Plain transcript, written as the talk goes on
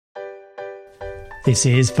This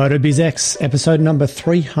is PhotoBizX, episode number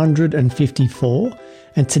 354,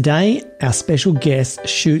 and today our special guest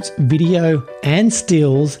shoots video and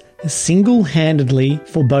stills single-handedly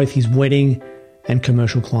for both his wedding and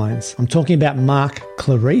commercial clients. I'm talking about Mark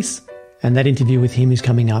Clarisse, and that interview with him is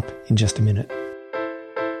coming up in just a minute.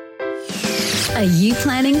 Are you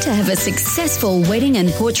planning to have a successful wedding and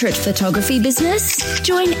portrait photography business?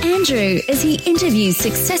 Join Andrew as he interviews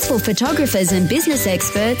successful photographers and business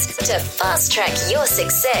experts to fast-track your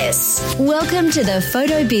success. Welcome to the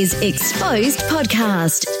PhotoBiz Exposed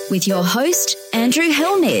podcast with your host, Andrew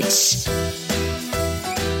Helmich.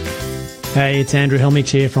 Hey, it's Andrew Helmich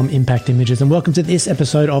here from Impact Images, and welcome to this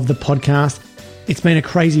episode of the podcast. It's been a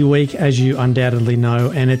crazy week, as you undoubtedly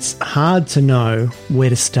know, and it's hard to know where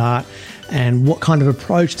to start and what kind of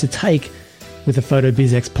approach to take with the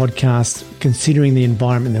PhotoBizX podcast, considering the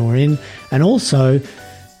environment that we're in, and also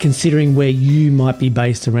considering where you might be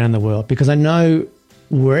based around the world. Because I know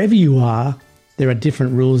wherever you are, there are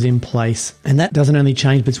different rules in place, and that doesn't only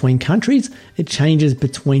change between countries, it changes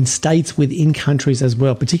between states within countries as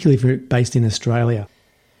well, particularly if you're based in Australia.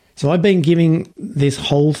 So I've been giving this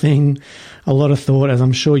whole thing a lot of thought, as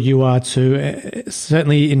I'm sure you are too,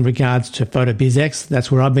 certainly in regards to PhotoBizX.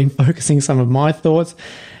 That's where I've been focusing some of my thoughts.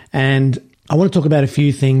 And I want to talk about a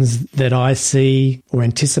few things that I see or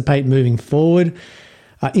anticipate moving forward.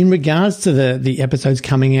 In regards to the episodes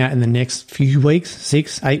coming out in the next few weeks,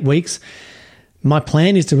 6-8 weeks, my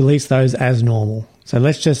plan is to release those as normal. So I'm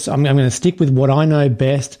going to stick with what I know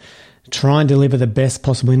best, try and deliver the best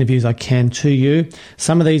possible interviews I can to you.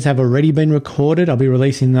 Some of these have already been recorded. I'll be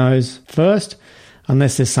releasing those first,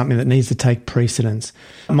 unless there's something that needs to take precedence.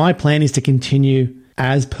 My plan is to continue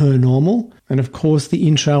as per normal. And of course, the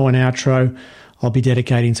intro and outro, I'll be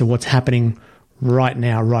dedicating to what's happening right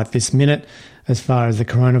now, right this minute, as far as the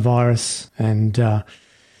coronavirus and our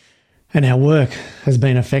work has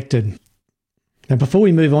been affected. Now, before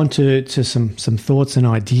we move on to some thoughts and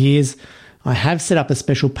ideas, I have set up a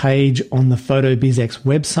special page on the PhotoBizX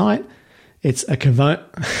website. It's a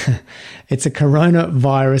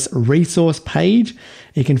coronavirus resource page.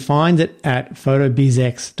 You can find it at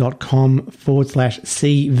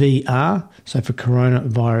photobizx.com/CVR, so for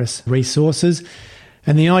coronavirus resources.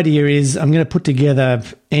 And the idea is I'm going to put together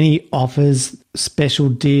any offers, special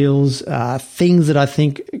deals, things that I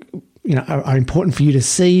think are important for you to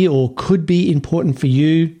see or could be important for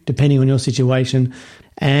you, depending on your situation,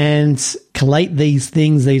 and collate these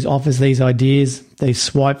things, these offers, these ideas, these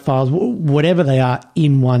swipe files, whatever they are,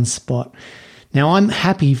 in one spot. Now, I'm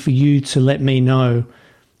happy for you to let me know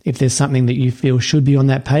if there's something that you feel should be on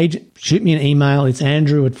that page. Shoot me an email. It's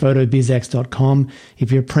andrew@photobizx.com.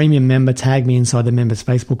 If you're a premium member, tag me inside the members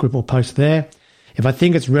Facebook group or post there. If I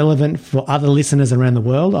think it's relevant for other listeners around the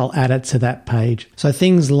world, I'll add it to that page. So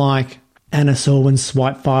things like Anna Sorwin's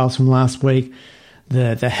swipe files from last week,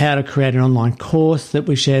 the how to create an online course that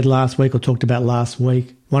we shared last week or talked about last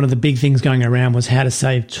week. One of the big things going around was how to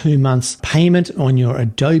save 2 months payment on your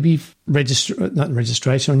Adobe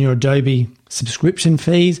on your Adobe subscription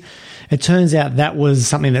fees. It turns out that was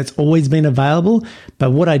something that's always been available.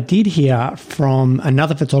 But what I did hear from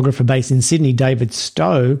another photographer based in Sydney, David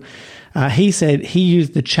Stowe, he said he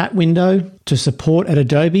used the chat window to support at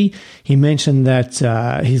Adobe. He mentioned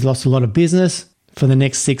that he's lost a lot of business for the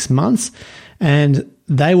next 6 months, and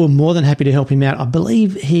they were more than happy to help him out. I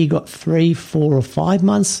believe he got 3, 4, or 5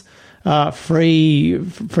 months free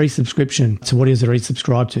subscription to what he was already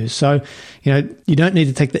subscribed to. So, you don't need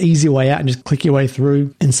to take the easy way out and just click your way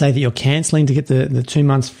through and say that you're cancelling to get the 2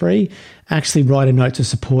 months free. Actually write a note to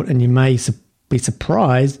support, and you may be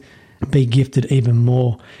surprised, be gifted even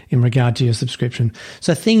more in regard to your subscription.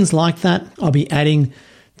 So things like that, I'll be adding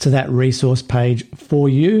to that resource page for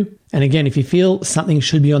you. And again, if you feel something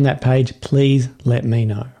should be on that page, please let me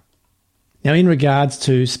know. Now, in regards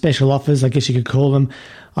to special offers, I guess you could call them,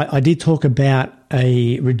 I did talk about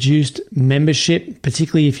a reduced membership,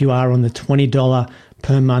 particularly if you are on the $20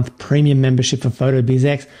 per month premium membership for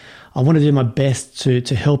PhotoBizX. I want to do my best to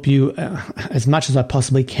help you as much as I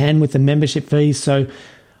possibly can with the membership fees. So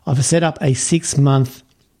I've set up a 6-month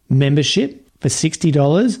membership for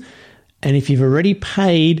 $60. And if you've already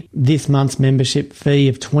paid this month's membership fee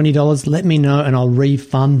of $20, let me know and I'll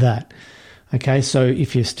refund that. Okay, so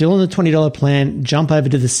if you're still on the $20 plan, jump over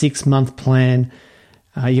to the 6-month plan.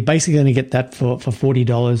 You're basically going to get that for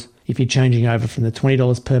 $40 if you're changing over from the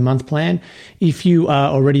 $20 per month plan. If you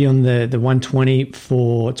are already on the $120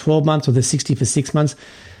 for 12 months or the $60 for 6 months,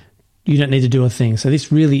 you don't need to do a thing. So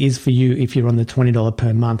this really is for you if you're on the $20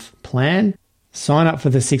 per month plan. Sign up for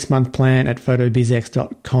the 6-month plan at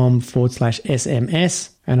photobizx.com/SMS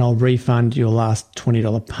and I'll refund your last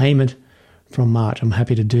 $20 payment from March. I'm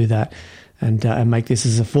happy to do that and make this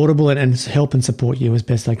as affordable and help and support you as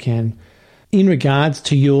best I can. In regards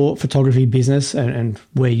to your photography business and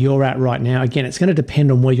where you're at right now, again, it's going to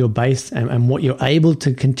depend on where you're based and what you're able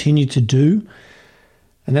to continue to do.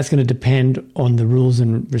 And that's going to depend on the rules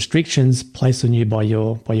and restrictions placed on you by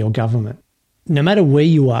your government. No matter where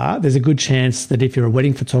you are, there's a good chance that if you're a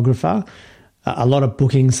wedding photographer, a lot of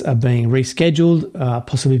bookings are being rescheduled,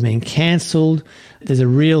 possibly being cancelled. There's a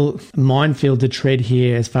real minefield to tread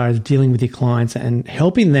here as far as dealing with your clients and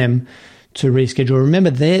helping them to reschedule.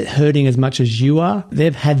 Remember, they're hurting as much as you are.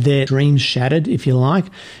 They've had their dreams shattered, if you like,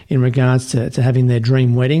 in regards to having their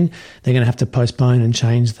dream wedding. They're going to have to postpone and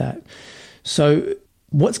change that. So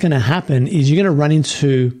what's going to happen is you're going to run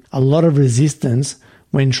into a lot of resistance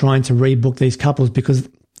when trying to rebook these couples because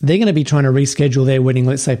they're going to be trying to reschedule their wedding,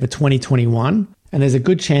 let's say for 2021. And there's a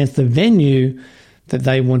good chance the venue that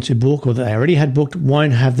they want to book or that they already had booked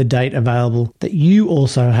won't have the date available that you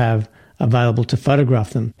also have available to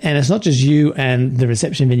photograph them. And it's not just you and the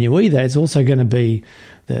reception venue either. It's also going to be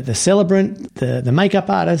the celebrant, the makeup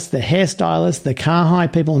artist, the hairstylist, the car hire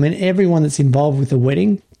people. I mean, everyone that's involved with the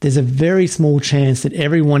wedding. There's a very small chance that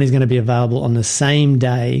everyone is going to be available on the same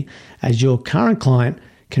day as your current client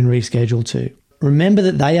can reschedule to. Remember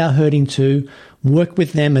that they are hurting too. Work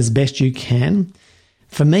with them as best you can.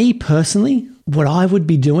 For me personally, what I would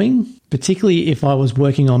be doing, particularly if I was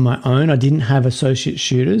working on my own, I didn't have associate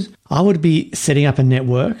shooters, I would be setting up a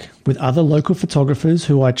network with other local photographers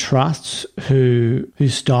who I trust,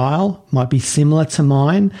 whose style might be similar to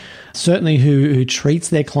mine, certainly who treats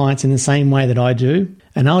their clients in the same way that I do.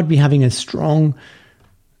 And I would be having a strong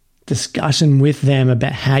discussion with them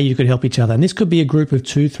about how you could help each other. And this could be a group of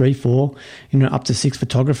 2, 3, 4, up to 6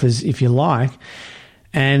 photographers if you like.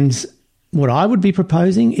 And what I would be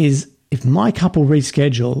proposing is if my couple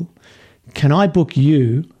reschedule, can I book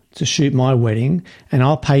you to shoot my wedding and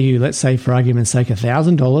I'll pay you, let's say for argument's sake,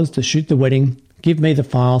 $1,000 to shoot the wedding, give me the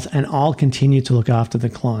files and I'll continue to look after the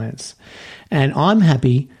clients. And I'm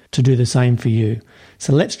happy to do the same for you.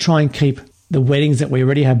 So let's try and keep the weddings that we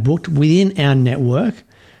already have booked within our network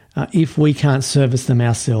if we can't service them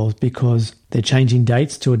ourselves because they're changing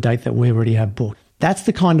dates to a date that we already have booked. That's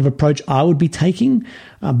the kind of approach I would be taking,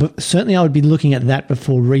 but certainly I would be looking at that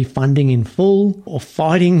before refunding in full or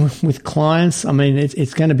fighting with clients. I mean,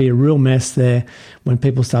 it's going to be a real mess there when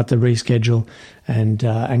people start to reschedule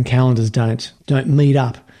and calendars don't meet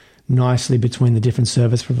up nicely between the different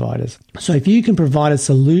service providers. So if you can provide a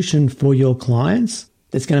solution for your clients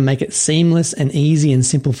that's going to make it seamless and easy and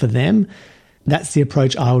simple for them, that's the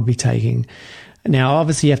approach I would be taking. Now,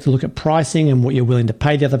 obviously, you have to look at pricing and what you're willing to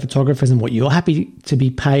pay the other photographers and what you're happy to be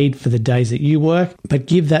paid for the days that you work, but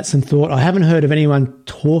give that some thought. I haven't heard of anyone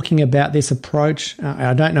talking about this approach.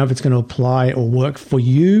 I don't know if it's going to apply or work for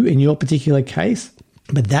you in your particular case,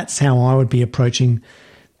 but that's how I would be approaching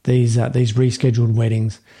these rescheduled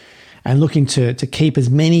weddings and looking to keep as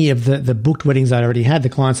many of the booked weddings I already had, the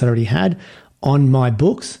clients I already had, on my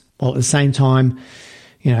books, while at the same time,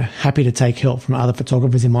 happy to take help from other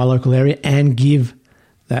photographers in my local area and give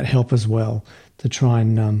that help as well to try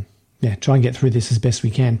and get through this as best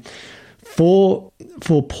we can. For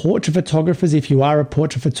portrait photographers, if you are a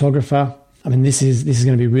portrait photographer, I mean, this is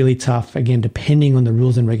going to be really tough, again, depending on the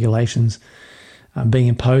rules and regulations being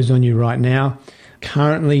imposed on you right now.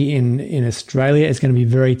 Currently in Australia, it's going to be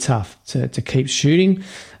very tough to keep shooting.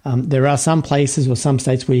 There are some places or some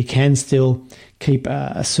states where you can still keep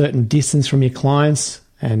a certain distance from your clients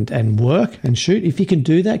and work and shoot. If you can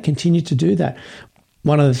do that, continue to do that.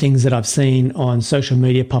 One of the things that I've seen on social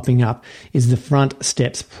media popping up is the Front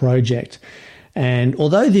Steps Project. And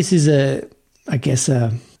although this is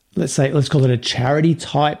let's call it a charity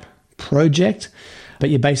type project, but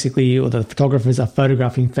the photographers are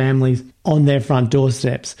photographing families on their front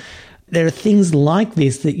doorsteps. There are things like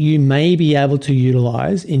this that you may be able to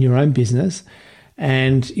utilize in your own business.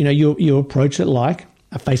 And, you approach it like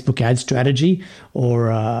a Facebook ad strategy or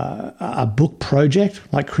a book project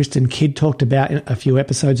like Kristen Kidd talked about a few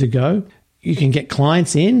episodes ago. You can get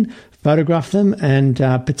clients in, photograph them, and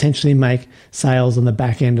potentially make sales on the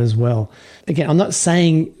back end as well. Again, I'm not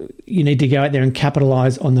saying you need to go out there and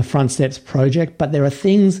capitalize on the Front Steps project, but there are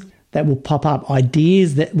things that will pop up,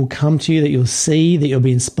 ideas that will come to you that you'll see, that you'll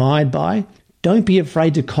be inspired by. Don't be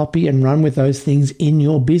afraid to copy and run with those things in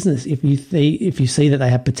your business if you see that they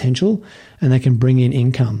have potential and they can bring in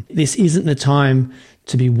income. This isn't the time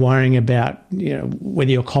to be worrying about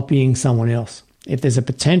whether you're copying someone else. If there's a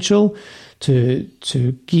potential to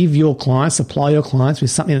give your clients, supply your clients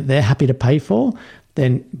with something that they're happy to pay for,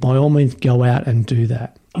 then by all means go out and do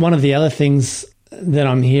that. One of the other things that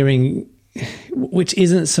I'm hearing which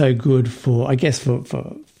isn't so good for, I guess, for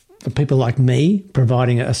people like me,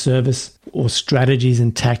 providing a service or strategies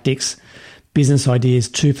and tactics, business ideas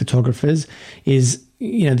to photographers, is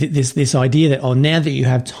this idea that, now that you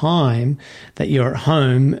have time, that you're at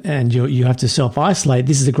home and you have to self-isolate,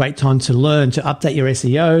 this is a great time to learn, to update your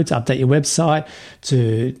SEO, to update your website,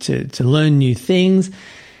 to learn new things.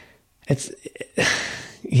 It's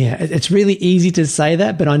really easy to say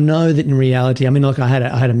that, but I know that in reality, I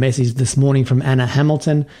had a message this morning from Anna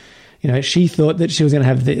Hamilton. She thought that she was going to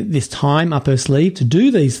have this time up her sleeve to do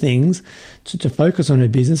these things, to focus on her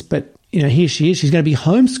business, but here she is. She's going to be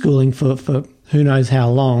homeschooling for who knows how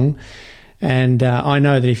long. And I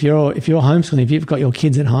know that if you're homeschooling, if you've got your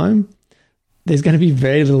kids at home, there's going to be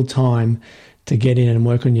very little time to get in and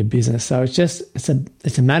work on your business. So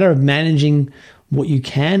it's a matter of managing what you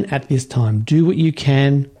can at this time. Do what you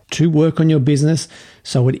can to work on your business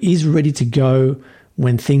so it is ready to go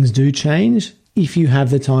when things do change, if you have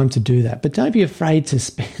the time to do that. But don't be afraid to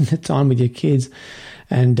spend the time with your kids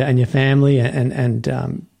and your family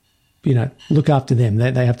and look after them.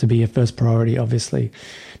 They have to be your first priority, obviously.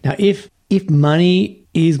 Now, if money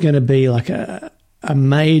is going to be like a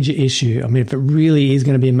major issue, if it really is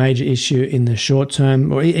going to be a major issue in the short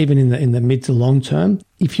term or even in the mid to long term,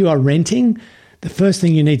 if you are renting, the first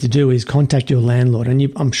thing you need to do is contact your landlord.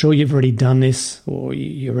 And I'm sure you've already done this, or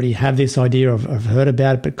you already have this idea of heard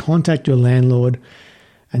about it, but contact your landlord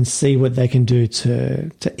and see what they can do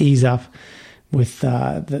to ease up with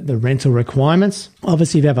the rental requirements.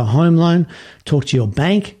 Obviously, if you have a home loan, talk to your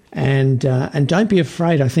bank and don't be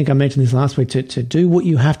afraid. I think I mentioned this last week, to do what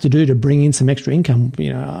you have to do to bring in some extra income.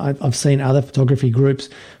 I've seen other photography groups,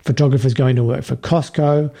 photographers going to work for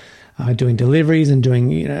Costco, doing deliveries and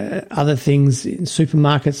doing other things in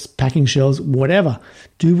supermarkets, packing shelves, whatever.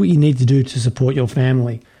 Do what you need to do to support your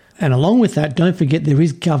family. And along with that, don't forget there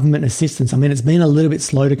is government assistance. It's been a little bit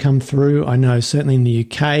slow to come through. I know certainly in the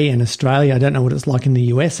UK and Australia. I don't know what it's like in the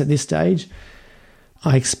US at this stage.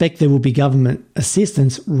 I expect there will be government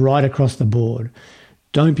assistance right across the board.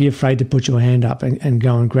 Don't be afraid to put your hand up and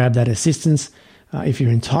go and grab that assistance if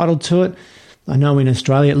you're entitled to it. I know in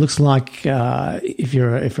Australia it looks like if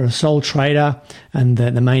you're a sole trader and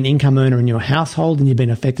the main income earner in your household and you've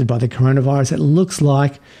been affected by the coronavirus, it looks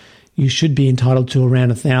like you should be entitled to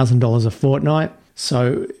around $1,000 a fortnight.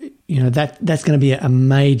 So, that's going to be a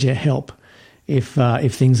major help if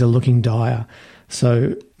things are looking dire.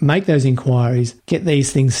 So make those inquiries, get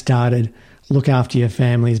these things started, look after your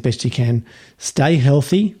family as best you can, stay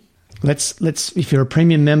healthy. Let's if you're a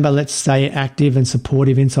premium member, let's stay active and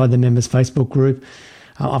supportive inside the members Facebook group.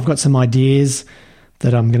 I've got some ideas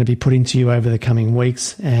that I'm going to be putting to you over the coming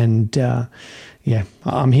weeks, and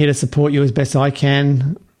I'm here to support you as best I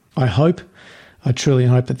can. I truly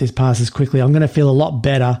hope that this passes quickly. I'm going to feel a lot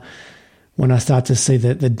better when I start to see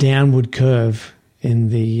the downward curve in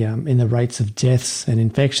the rates of deaths and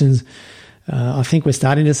infections. I think we're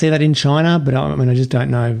starting to see that in China, but I just don't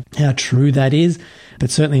know how true that is. But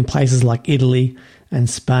certainly in places like Italy and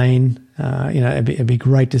Spain, it'd be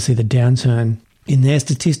great to see the downturn in their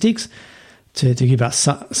statistics to give us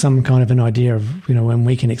some kind of an idea of when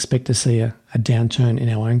we can expect to see a downturn in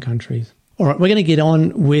our own countries. All right, we're going to get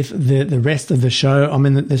on with the rest of the show.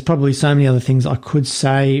 There's probably so many other things I could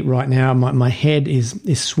say right now. My head is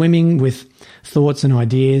swimming with thoughts and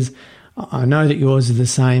ideas. I know that yours is the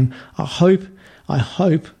same. I hope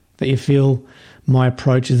that you feel my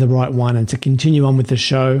approach is the right one, and to continue on with the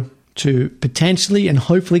show to potentially and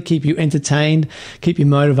hopefully keep you entertained, keep you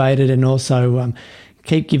motivated, and also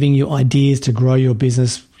keep giving you ideas to grow your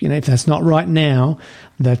business. If that's not right now,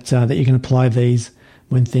 that you can apply these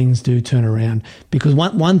when things do turn around. Because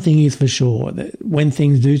one thing is for sure, that when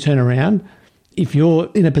things do turn around, if you're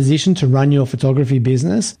in a position to run your photography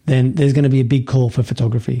business, then there's going to be a big call for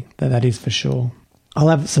photography. That is for sure. I'll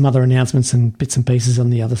have some other announcements and bits and pieces on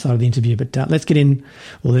the other side of the interview, but let's get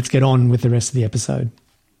on with the rest of the episode.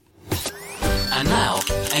 And now,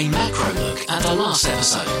 a macro look at the last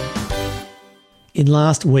episode. In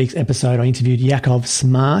last week's episode, I interviewed Yakov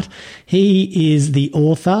Smart. He is the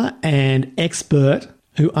author and expert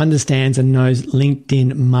who understands and knows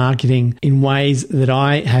LinkedIn marketing in ways that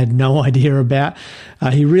I had no idea about.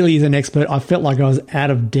 He really is an expert. I felt like I was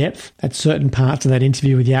out of depth at certain parts of that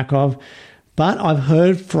interview with Yakov. But I've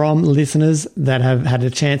heard from listeners that have had a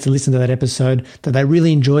chance to listen to that episode that they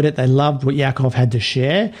really enjoyed it. They loved what Yakov had to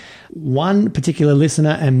share. One particular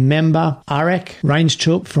listener and member, Arek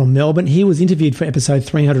Rangechuk from Melbourne, he was interviewed for episode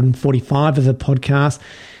 345 of the podcast.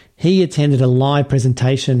 He attended a live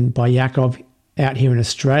presentation by Yakov out here in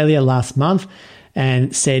Australia last month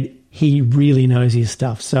and said he really knows his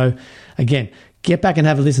stuff. So again, Get back and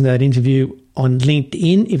have a listen to that interview on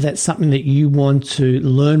LinkedIn if that's something that you want to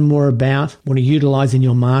learn more about, want to utilize in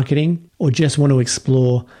your marketing, or just want to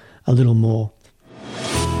explore a little more.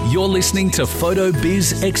 You're listening to Photo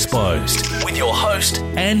Biz Exposed with your host,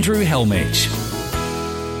 Andrew Hellmich.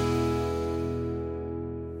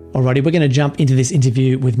 Alrighty, we're going to jump into this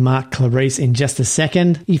interview with Mark Clarisse in just a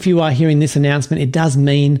second. If you are hearing this announcement, it does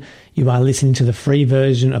mean you are listening to the free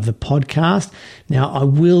version of the podcast. Now, I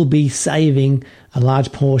will be saving a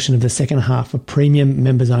large portion of the second half for premium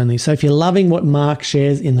members only. So if you're loving what Mark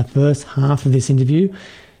shares in the first half of this interview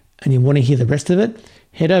and you want to hear the rest of it,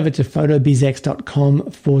 head over to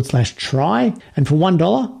photobizx.com/try. And for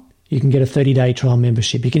 $1, you can get a 30-day trial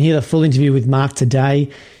membership. You can hear the full interview with Mark today.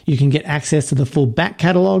 You can get access to the full back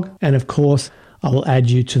catalogue. And of course, I will add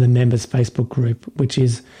you to the members Facebook group, which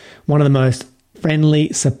is one of the most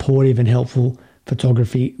friendly, supportive and helpful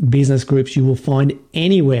photography business groups you will find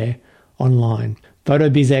anywhere online.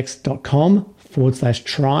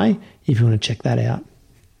 photobizx.com/try if you want to check that out.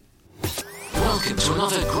 Welcome to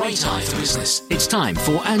another great eye for business. It's time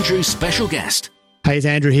for Andrew's special guest. Hey, it's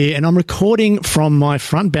Andrew here, and I'm recording from my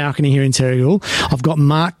front balcony here in Terrigal. I've got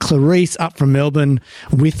Mark Clarisse up from Melbourne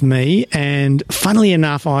with me, and funnily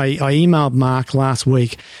enough, I emailed Mark last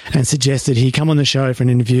week and suggested he come on the show for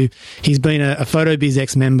an interview. He's been a Photo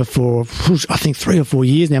BizX member for, I think, 3 or 4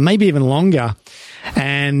 years now, maybe even longer.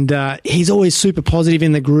 And he's always super positive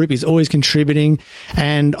in the group. He's always contributing.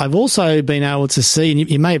 And I've also been able to see, and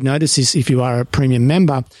you may have noticed this if you are a premium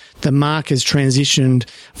member, that Mark has transitioned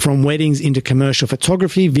from weddings into commercial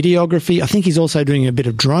photography, videography. I think he's also doing a bit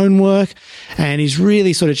of drone work, and he's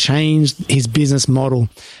really sort of changed his business model.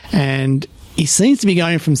 And he seems to be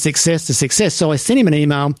going from success to success. So I sent him an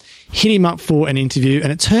email, hit him up for an interview,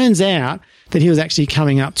 and it turns out that he was actually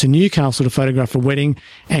coming up to Newcastle to photograph a wedding,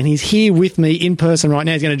 and he's here with me in person right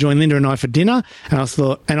now. He's going to join Linda and I for dinner, and I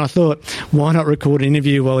thought, why not record an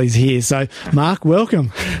interview while he's here? So, Mark,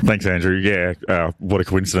 welcome. Thanks, Andrew. Yeah, what a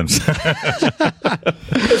coincidence.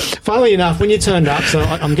 Funnily enough, when you turned up, so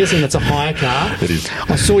I'm guessing that's a hire car. It is.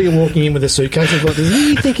 I saw you walking in with a suitcase. I thought, does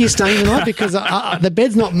he think he's staying the night? Because the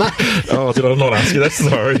bed's not made. Oh, did I not ask you that?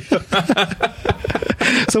 Sorry.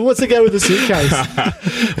 So what's the go with the suitcase?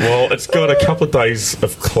 Well, it's got a couple of days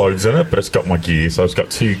of clothes in it, but it's got my gear. So it's got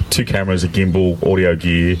two cameras, a gimbal, audio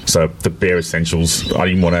gear. So the bare essentials. I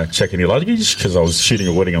didn't want to check any luggage because I was shooting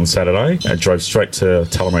a wedding on Saturday. I drove straight to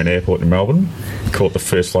Tullamarine Airport in Melbourne. Caught the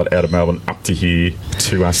first flight out of Melbourne up to here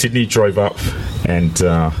to Sydney. Drove up and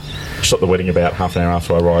shot the wedding about half an hour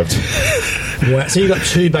after I arrived. Wow. So you got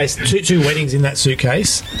two weddings in that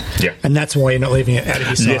suitcase. Yeah, and that's why you're not leaving it out of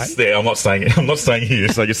your sight. Yes, there. I'm not staying here,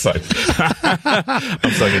 so you're safe.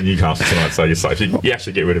 I'm staying in Newcastle tonight, so you're safe. You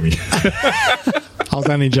actually get rid of me. I was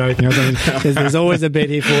only joking. There's always a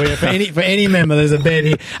bed here for you. For any member, there's a bed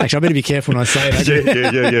here. Actually, I better be careful when I say that.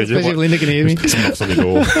 Yeah. Especially if Linda can hear me. Some knocks on the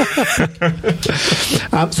door.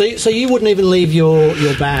 So you wouldn't even leave your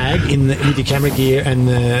bag with your camera gear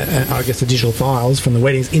and I guess the digital files from the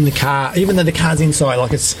weddings in the car, even though the car's inside,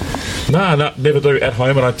 like it's... No, never do. At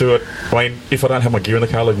home, and I do it. I mean, if I don't have my gear in the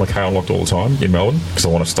car, I leave my car unlocked all the time in Melbourne because I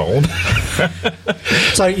want it stolen.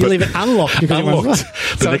 So you leave it unlocked? Unlocked.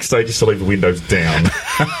 The next stage is to leave the windows down.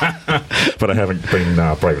 But I haven't been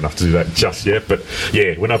brave enough to do that just yet. But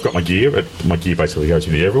yeah, when I've got my gear basically goes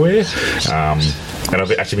with me everywhere. And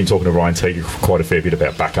I've actually been talking to Ryan Teague quite a fair bit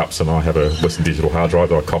about backups, and I have a Western Digital hard drive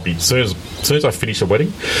that I copy. As soon as I finish a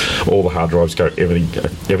wedding, all the hard drives go,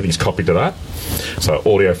 everything's copied to that. So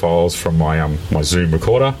audio files from my Zoom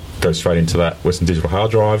recorder go straight into that Western Digital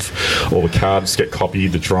hard drive. All the cards get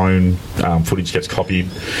copied, the drone footage gets copied.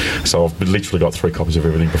 So I've literally got 3 copies of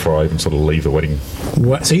everything before I even sort of leave the wedding.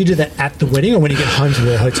 What? So you do that at the wedding or when you get home to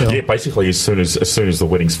the hotel? Yeah, basically as soon as the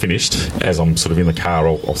wedding's finished, as I'm sort of in the car,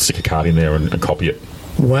 I'll stick a card in there and copy it.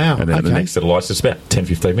 Wow. And then the next set of lights, it's about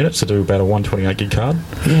 10-15 minutes to do about a 128 gig card.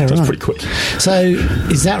 Yeah, so right. It's pretty quick. So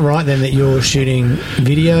is that right then that you're shooting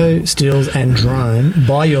video, stills and drone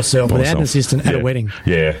by yourself without an assistant at a wedding?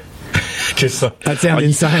 Yeah. That sounds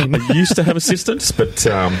insane. I used to have assistants, but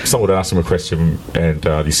someone would ask them a question and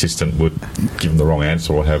the assistant would give them the wrong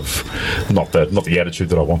answer or have not the attitude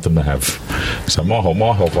that I want them to have. So my whole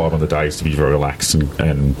vibe on the day is to be very relaxed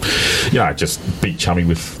and just be chummy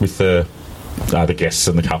with the guests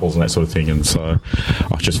and the couples and that sort of thing. And so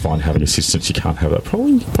I just find having assistants, you can't have that.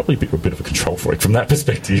 Probably a bit of a control freak from that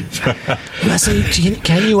perspective. So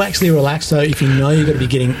can you actually relax though if you know you've got to be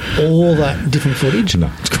getting all that different footage?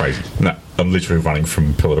 No, it's crazy. No, I'm literally running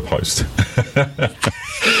from pillar to post.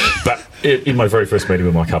 But in my very first meeting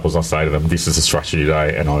with my couples, I say to them, this is the structure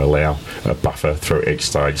today, and I allow a buffer through each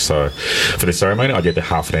stage. So for the ceremony, I get there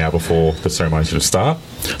half an hour before the ceremony's going to start.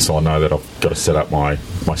 So I know that I've got to set up my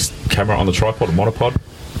camera on the tripod and monopod,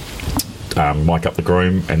 mic up the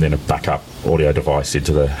groom, and then a backup audio device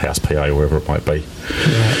into the house PA or wherever it might be.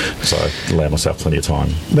 Right. So allow myself plenty of time.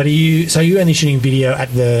 But are you only shooting video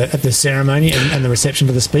at the ceremony and the reception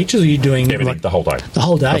for the speeches, or are you doing everything, the whole day? The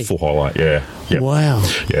whole day? A full highlight, yeah. Yep. Wow.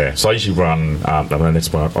 Yeah, so I usually run,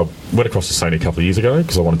 that's when I went across to Sony a couple of years ago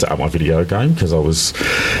because I wanted to up my video game because I was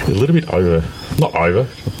a little bit I'm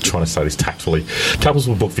trying to say this tactfully. Couples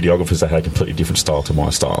would book videographers that had a completely different style to my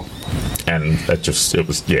style. And it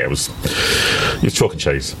was chalk and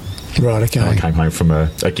cheese. Right, okay. I came home from a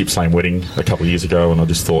Gippsland wedding a couple of years ago, and I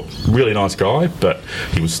just thought, really nice guy, but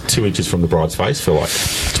he was 2 inches from the bride's face for like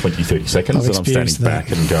 20, 30 seconds, and I'm standing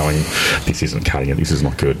back and going, this isn't cutting it, this is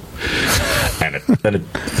not good. And it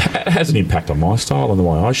has an impact on my style and the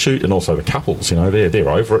way I shoot, and also the couples, they're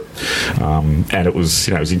over it. And it was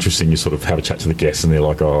interesting. You sort of have a chat to the guests, and they're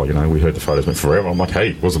like, oh, we heard the photos went forever. I'm like,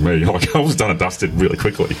 hey, it wasn't me. Like, I was done and dusted really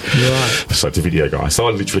quickly. Right. So it's a video guy. So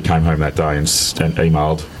I literally came home that day and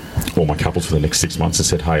emailed all my couples for the next 6 months and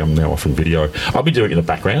said, hey, I'm now offering video. I'll be doing it in the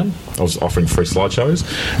background. I was offering free slideshows,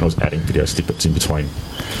 and I was adding video snippets in between.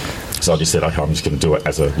 So I just said, okay, I'm just going to do it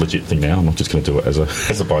as a legit thing now. I'm not just going to do it as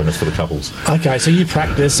a bonus for the couples. Okay, so you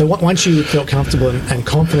practice. So once you felt comfortable and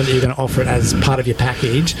confident that you're going to offer it as part of your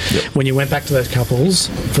package, when you went back to those couples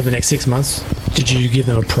for the next 6 months, did you give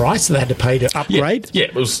them a price that they had to pay to upgrade? Yeah,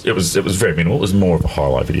 it was very minimal. It was more of a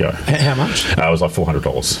highlight video. How much? It was like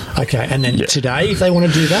 $400. Okay, and then today, if they want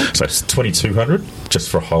to do that? So it's $2,200 just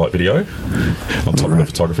for a highlight video on top of the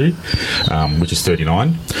photography, which is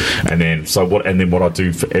 $39. And then what I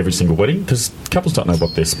do for every single wedding, because couples don't know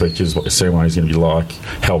what their speeches, what their ceremony is going to be like,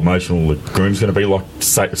 how emotional the groom's going to be, like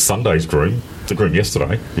say Sunday's groom, the groom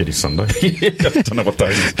yesterday. It is Sunday. I don't know what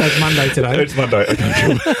day it is. That's Monday today. It's Monday. Okay,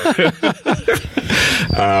 cool.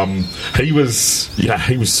 He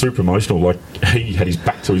was super emotional. Like, he had his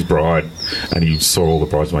back to his bride, and he saw all the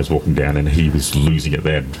bridesmaids walking down, and he was losing it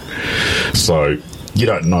then. So you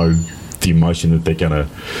don't know the emotion that they're going to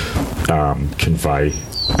convey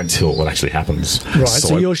until it actually happens. Right,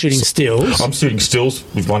 so you're shooting stills. I'm shooting stills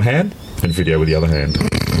with one hand and video with the other hand.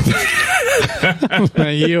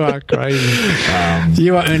 You are crazy.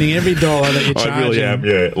 You are earning every dollar that you're charging. I really am,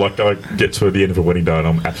 yeah. Like, I get to the end of a wedding day and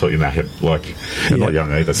I'm absolutely knackered. Like, I'm not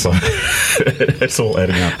young either, so it's all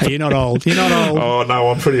adding up. You're not old. You're not old. Oh, no,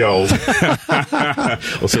 I'm pretty old.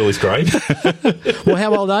 Well, still is great. Well,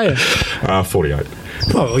 how old are you? 48.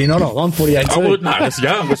 Oh, well, you're not old. I'm 48 too. No, that's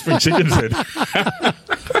young. We're spring chickens then.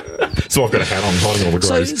 So I've got a hat on hiding all the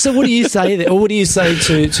greys. So what do you say there? Or what do you say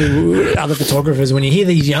to other photographers when you hear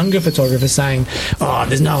these younger photographers saying, oh,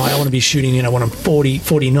 there's no way I want to be shooting, when I'm 40,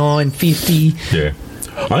 49, 50? Yeah.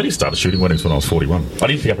 I only started shooting weddings when I was 41. I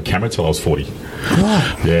didn't pick up a camera until I was 40.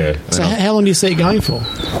 Right. Yeah. So how long do you see it going for?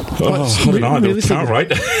 I don't know. The current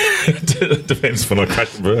rate depends when I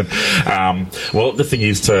crash and burn. Well, the thing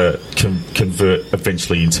is to convert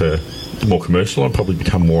eventually into more commercial and probably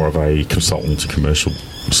become more of a consultant to commercial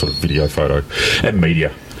sort of video, photo, and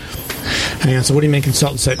media. Hang on, so what do you mean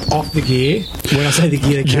consultant? So off the gear? When I say the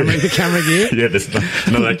gear, the camera gear? Yeah, there's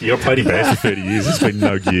no that gear. I've played in bands for 30 years. There's been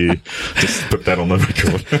no gear. Just put that on the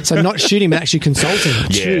record. So not shooting, but actually consulting.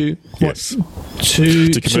 To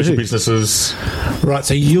commercial businesses. Right,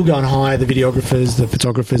 so you'll go and hire the videographers, the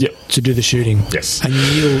photographers to do the shooting. Yes. And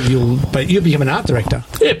you'll become an art director.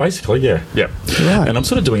 Yeah, basically, yeah. Right. And I'm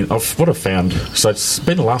sort of doing what I've found. So it's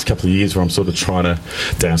been the last couple of years where I'm sort of trying to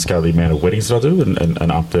downscale the amount of weddings that I do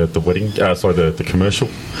and up the wedding, the commercial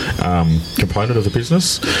component of the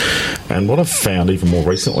business. And what I've found even more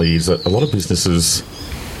recently is that a lot of businesses,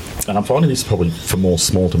 and I'm finding this probably for more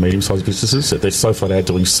small to medium-sized businesses, that they're so flat out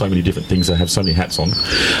doing so many different things, they have so many hats on.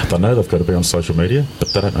 They know they've got to be on social media,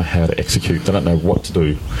 but they don't know how to execute. They don't know what to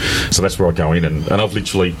do. So that's where I go in, and I've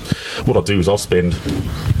literally, what I'll do is I'll spend,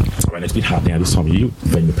 I mean, it's been hard now this time of year,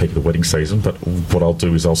 being the peak of the wedding season, but what I'll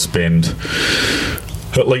do is I'll spend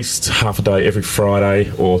at least half a day every Friday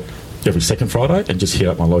or every second Friday and just hit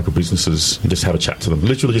up my local businesses and just have a chat to them.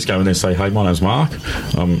 Literally just go in there and say, hey, my name's Mark.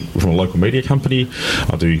 I'm from a local media company.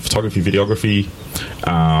 I do photography, videography.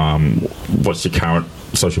 What's your current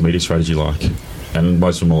social media strategy like? And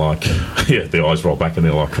most of them are like, their eyes roll back and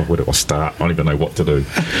they're like, where do I start? I don't even know what to do.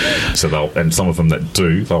 So and some of them that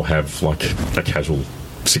do, they'll have like a casual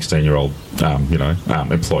 16-year-old,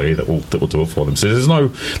 employee that will do it for them. So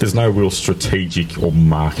there's no real strategic or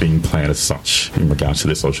marketing plan as such in regards to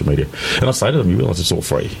their social media. And I say to them, you realise it's all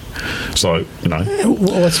free. So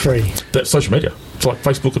What's free? That's social media. It's like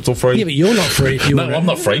Facebook, it's all free. Yeah, but you're not free if you No, I'm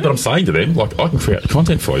not free, but I'm saying to them, like, I can create the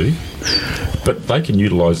content for you, but they can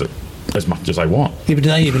utilise it as much as they want. Yeah, but do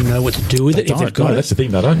they even know what to do with it if they've got it? That's the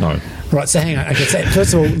thing, they don't know. Right, so hang on. Okay, so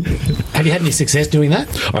first of all, have you had any success doing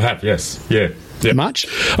that? I have, yes. Yeah. Yep. Much?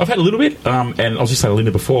 I've had a little bit, and I was just saying to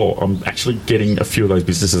Linda before, I'm actually getting a few of those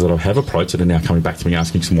businesses that I have approached that are now coming back to me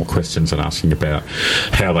asking some more questions and asking about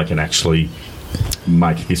how they can actually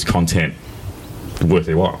make this content worth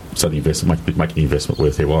their while. So the investment, making the investment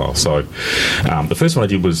worth their while. So the first one I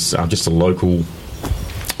did was just a local.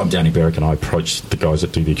 I'm down in Berwick and I approached the guys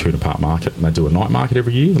that do the Acuna Park market, and they do a night market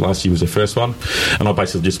every year. Last year was their first one, and I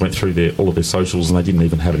basically just went through all of their socials, and they didn't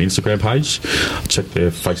even have an Instagram page. I checked their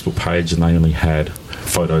Facebook page, and they only had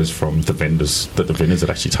photos from the vendors that had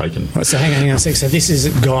actually taken. Right, so hang on a sec. So this is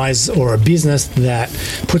guys or a business that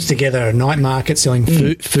puts together a night market selling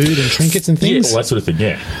food and trinkets and things? Yeah, all that sort of thing,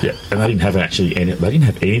 yeah. And they didn't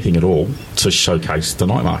have anything at all to showcase the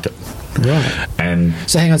night market. Right. And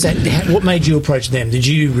so hang on, so what made you approach them? Did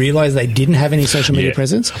you realise they didn't have any social media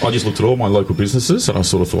presence? I just looked at all my local businesses and I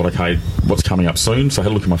sort of thought, okay, what's coming up soon? So I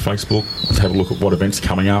had a look at my Facebook, had a look at what events are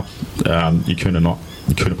coming up. Acuna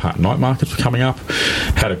Park night markets were coming up.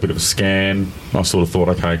 Had a bit of a scan. I sort of thought,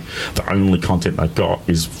 okay, the only content they've got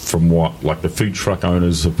is from what like the food truck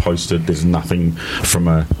owners have posted. There's nothing from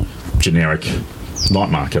a generic night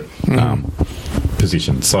market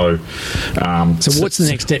position. So what's the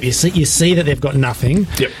next step? You see that they've got nothing.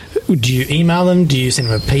 Yep. Do you email them? Do you send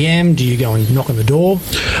them a PM? Do you go and knock on the door?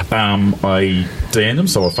 I DM them,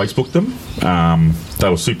 so I Facebooked them. They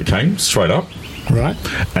were super keen, straight up. Right.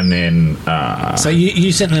 And then... so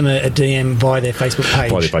you sent them a DM via their Facebook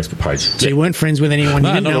page? Via their Facebook page. So you weren't friends with anyone?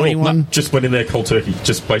 You didn't know anyone? No, just went in there cold turkey.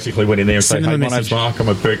 Just basically went in there and said, hey, my name's Mark, I'm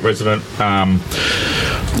a Berwick resident.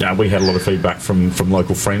 We had a lot of feedback from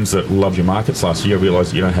local friends that love your markets. Last year I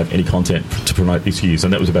realised that you don't have any content to promote this year's,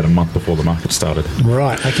 and that was about a month before the market started.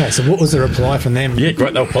 Right, okay. So what was the reply from them? Yeah,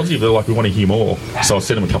 great. They were positive. They're like, we want to hear more. So I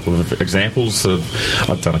sent them a couple of examples.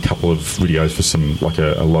 I've done a couple of videos for some, like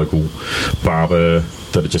a local barber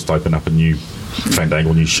that had just opened up a new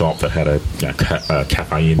Fandangle new shop that had a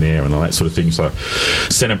cafe in there and all that sort of thing. So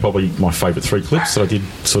sent them probably my favourite 3 clips that I did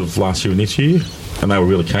sort of last year and this year, and they were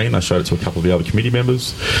really keen. They showed it to a couple of the other committee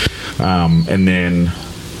members, and then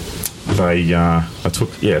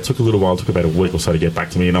it took a little while. It took about a week or so to get back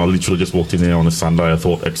to me, and I literally just walked in there on a Sunday. I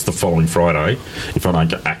thought, it's the following Friday. If I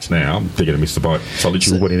don't act now, they're going to miss the boat. So I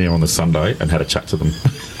literally went in there on the Sunday and had a chat to them.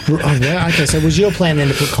 Oh, yeah, okay. So was your plan then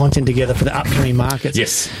to put content together for the upcoming markets?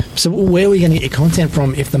 Yes. So where were you going to get your content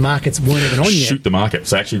from if the markets weren't even on yet? Shoot the market.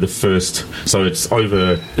 So actually it's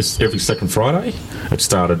every second Friday. It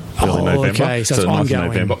started early November. Okay, so it's ongoing.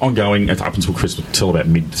 November, ongoing up until Christmas, till about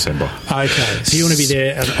mid-December. Okay, so you want to be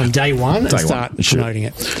there on day one and start promoting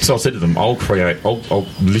it. So I said to them, I'll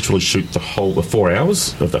literally shoot the 4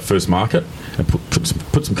 hours of that first market and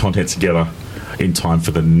put some content together in time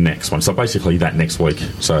for the next one. So basically that next week,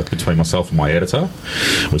 so between myself and my editor,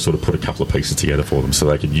 we sort of put a couple of pieces together for them so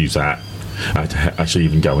they could use that to actually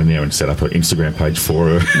even go in there and set up an Instagram page for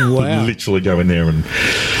her. Wow. Literally go in there and...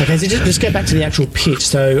 Okay, so just go back to the actual pitch.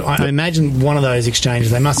 So I imagine one of those exchanges,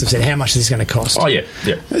 they must have said, how much is this going to cost? Oh, yeah.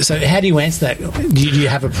 So how do you answer that? Do you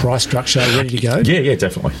have a price structure ready to go? Yeah,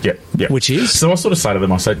 definitely. Yeah. Which is? So I sort of say to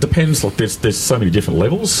them, it depends. Like, there's so many different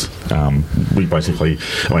levels. We basically...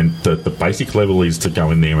 the basic level is to go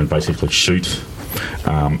in there and basically shoot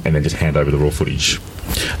and then just hand over the raw footage.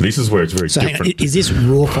 This is where it's very different. Is this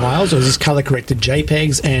raw files or is this colour corrected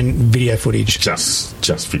JPEGs and video footage?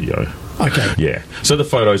 Just video. Okay. Yeah. So the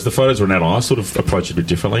photos are an add-on. I sort of approach it a bit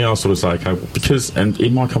differently. I sort of say, okay, and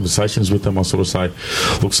in my conversations with them, I sort of say,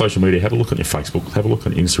 look, social media, have a look on your Facebook, have a look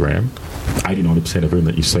on Instagram. 80-90% of everything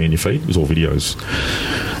that you see in your feed is all videos.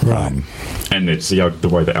 Right. And it's the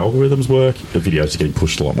way the algorithms work, the videos are getting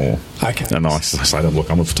pushed a lot more. Okay. And I say to them,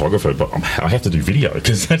 look, I'm a photographer, but I have to do video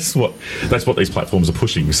because that's what these platforms are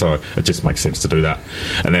pushing. So it just makes sense to do that.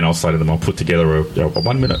 And then I'll say to them, I'll put together a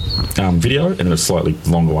 1-minute video and then a slightly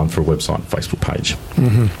longer one for a website and Facebook page.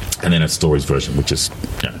 Mm-hmm. And then a stories version, which is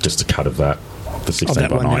just a cut of that. The 16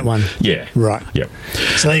 by 9. One. Yeah. Right. Yeah.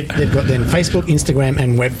 So they've got then Facebook, Instagram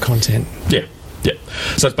and web content. Yeah. Yeah,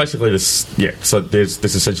 so it's basically this. Yeah, so there's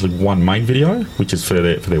essentially one main video, which is for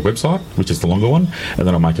their website, which is the longer one, and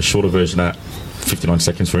then I'll make a shorter version of that 59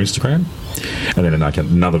 seconds for Instagram, and then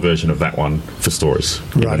another version of that one for stories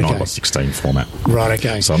in the 9x16 format. Right,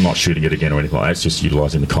 okay. So I'm not shooting it again or anything like that. It's just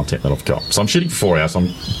utilising the content that I've got. So I'm shooting for 4 hours. I'm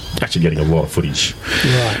actually getting a lot of footage.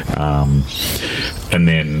 Right. And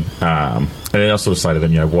then I sort of say to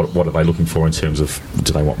them, what are they looking for in terms of,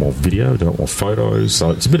 do they want more video? Do they want more photos?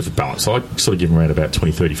 So it's a bit of a balance. So I sort of give them around about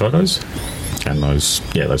 20, 30 photos. And those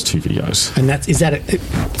 2 videos. And is that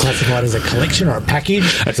classified as a collection or a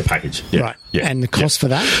package? That's a package, yeah. Right. Yeah. And the cost for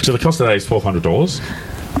that? So the cost of that is $1,200.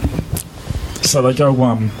 So they go...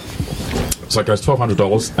 So it goes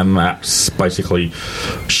 $1,200, and that's basically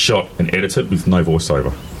shot and edited with no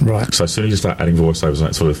voiceover. Right. So as soon as you start adding voiceovers and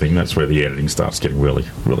that sort of thing, that's where the editing starts getting really,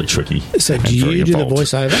 really tricky. So do you do the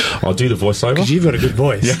voiceover? I do the voiceover. Because you've got a good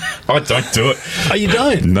voice. Yeah, I don't do it. Oh, you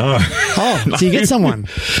don't? No. Oh, no. So you get someone?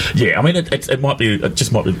 Yeah, I mean, it might be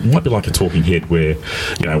like a talking head where,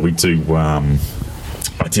 we do...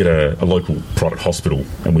 I did a local private hospital,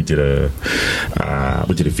 and we did a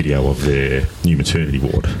video of their new maternity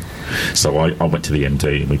ward. So I went to the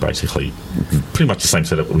MD, and we basically pretty much the same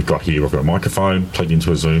setup that we've got here. I've got a microphone plugged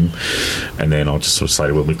into a Zoom, and then I'll just sort of say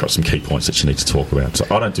to them, we've got some key points that you need to talk about. So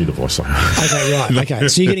I don't do the voiceover. Okay, right. Okay,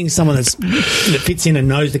 so you're getting someone that fits in and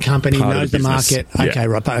knows the company, knows the market. Yeah. Okay,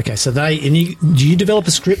 right. Okay, so do you develop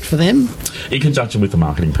a script for them? In conjunction with the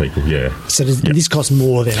marketing people, yeah. So this costs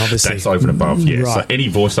more then, obviously. That's over and above, yeah. Right. So any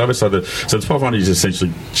voiceover, so the 1,200 is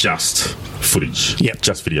essentially just footage. Yep.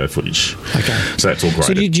 Just video footage. Okay. So that's all great.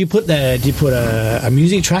 So do you put a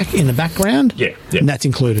music track in the background? Yeah. And that's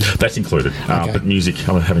included? That's included. Okay. But music,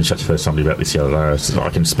 I was having a chat to somebody about this the other day. So I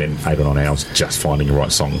can spend 8 or 9 hours just finding the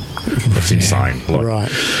right song. That's insane. Right.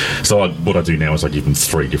 So what I do now is I give them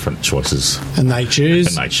 3 different choices. And they choose?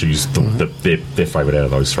 And they choose their favourite out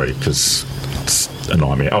of those 3, because it's a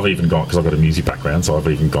nightmare. I've even gone, because I've got a music background, so I've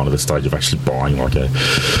even gone to the stage of actually buying like a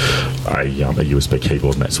USB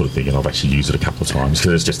keyboard and that sort of thing, and I've actually used it a couple of times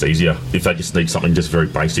because it's just easier if they just need something just very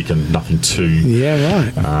basic and nothing too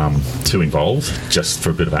too involved, just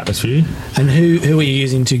for a bit of atmosphere. And who are you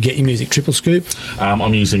using to get your music? Triple Scoop?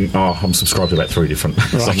 I'm subscribed to about 3 different.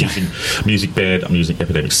 Right, so I'm using Music Bed, I'm using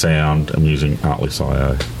Epidemic Sound, I'm using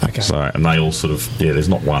Artlist.io. Okay. So, and they all sort of, there's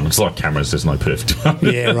not one. It's like cameras, there's no perfect one.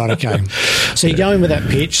 Yeah, right, okay. So you go in with that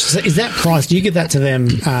pitch. So is that price? Do you give that to them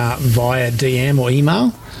via DM or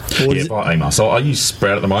email? Or by email. So I use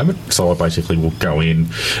Sprout at the moment. So I basically will go in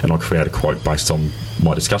and I create a quote based on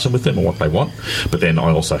my discussion with them and what they want. But then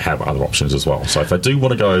I also have other options as well. So if they do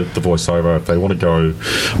want to go the voiceover, if they want to go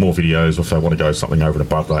more videos, or if they want to go something over and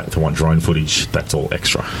above that, if they want drone footage, that's all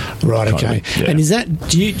extra. Right, okay. Yeah. And is that,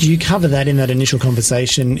 do you cover that in that initial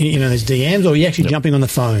conversation, those DMs, or are you actually jumping on the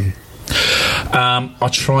phone? I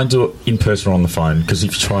try and do it in person or on the phone, because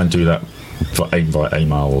if you try and do that even by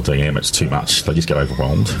email or DM, it's too much. They just get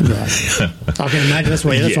overwhelmed. Right. I can imagine. That's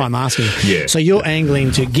why I'm asking. Yeah. So you're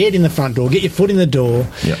angling to get in the front door, get your foot in the door,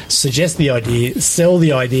 suggest the idea, sell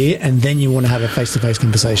the idea, and then you want to have a face-to-face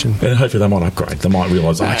conversation. And hopefully they might upgrade. They might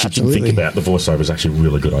realise, I actually didn't think about the voiceover is actually a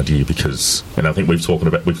really good idea, because, and I think we've spoke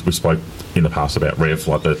in the past about Rev,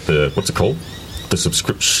 like the what's it called? The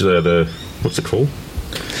subscription, what's it called?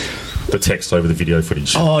 The text over the video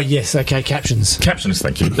footage. Oh, yes. Okay, captions. Captions,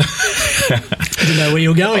 thank you. I didn't know where you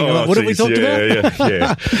were going. What have we talked about?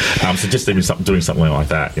 Yeah. So just even doing something like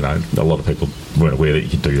that, a lot of people weren't aware that you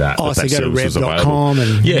could do that. Oh, so that you go to rev.com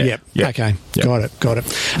and... Yeah. Okay, got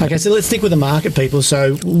it. Okay, so let's stick with the market, people.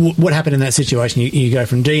 So what happened in that situation? You go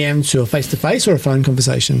from DM to a face-to-face or a phone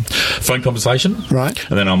conversation? Phone conversation. Right.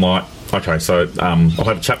 And then I'm like, okay, so I'll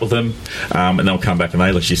have a chat with them, and they'll come back, and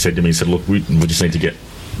they actually said to me, look, we just need to get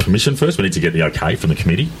permission first. We need to get the okay from the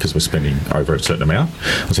committee, because we're spending over a certain amount.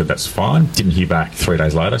 I said that's fine. Didn't hear back 3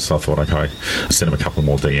 days later, so I thought, okay, I sent them a couple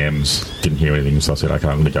more DMs. Didn't hear anything, so I said, okay,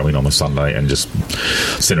 I'm going to go in on the Sunday and just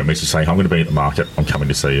send them a message saying, I'm going to be at the market, I'm coming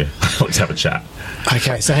to see you, let's have a chat.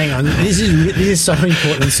 Okay, so hang on, this is so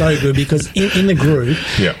important and so good, because in the group,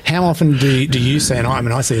 how often do you see, and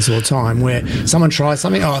I see this all the time, where someone tries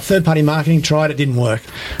something, third-party marketing, tried it, didn't work.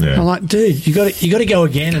 I'm like, dude, you got to go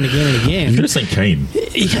again and again and again. You could have seen Keen.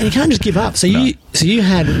 You can't just give up. So you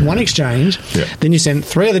had one exchange, then you sent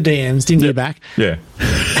 3 other DMs, didn't hear back. Yeah.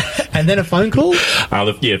 And then a phone call?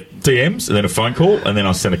 DMs, and then a phone call, and then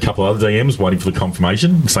I sent a couple other DMs waiting for the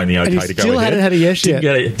confirmation, saying the okay to go ahead. Still hadn't had a yes yet?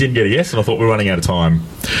 Didn't get a yes, and I thought we're running out of time.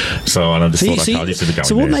 So I just thought, okay, I'll just have to go.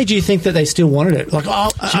 So what made you think that they still wanted it?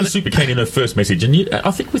 She was super keen in her first message, and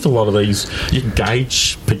I think with a lot of these, you can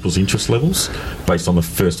gauge people's interest levels based on the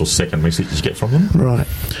first or second message you get from them. Right.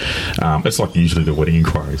 It's like usually the wedding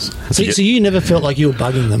inquiries. So you never felt like you were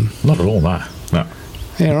bugging them? Not at all, no.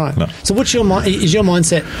 Yeah, right. No. So what's your is your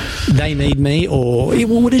mindset, they need me, or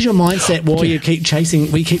what is your mindset while you keep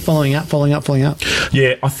chasing, we keep following up?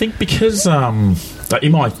 Yeah, I think because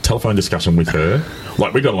in my telephone discussion with her,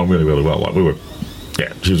 like, we got along really, really well. Like,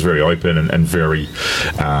 she was very open and very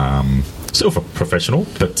sort of professional,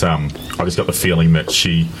 but I just got the feeling that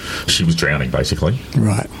she was drowning, basically.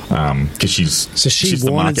 Right. Because she's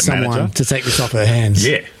the wanted market someone manager to take this off her hands.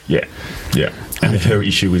 Yeah. And her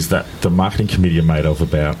issue is that the marketing committee are made up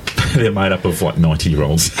of like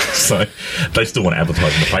 90-year-olds, so they still want to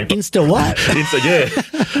advertise in the paper. Insta what?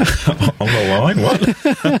 On the line, what?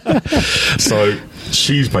 So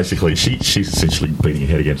she's essentially beating her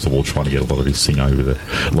head against the wall, trying to get a lot of these things over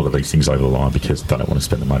the line, because they don't want to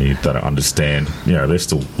spend the money. They don't understand. They're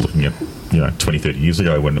still looking at 20, 30 years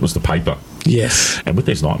ago when it was the paper. Yes. And with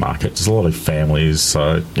these night markets, there's a lot of families,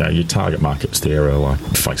 so your target markets there are like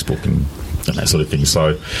Facebook and that sort of thing.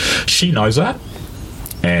 So she knows that,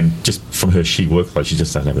 and just from her sheer workload, she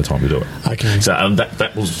just doesn't have the time to do it. Okay. So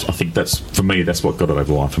that was, I think that's, for me, that's what got it over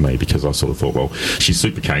the line for me, because I sort of thought, well, she's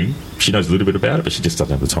super keen. She knows a little bit about it, but she just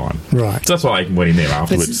doesn't have the time. Right. So that's why I went in there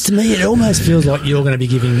afterwards. But to me, it almost feels like you're going to be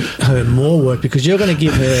giving her more work, because you're going to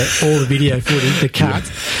give her all the video footage, the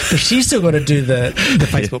cuts, but she's still got to do the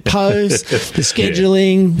Facebook post, the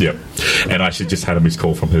scheduling. Yep. And I actually just had a missed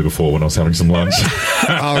call from her before when I was having some lunch.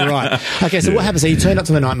 Oh, right. Okay, so what happened? So you turned up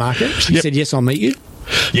to the night market. She said, yes, I'll meet you.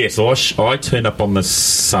 Yeah, so I turned up on the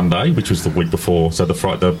Sunday, which was the week before. So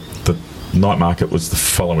the night market was the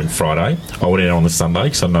following Friday. I went in on the Sunday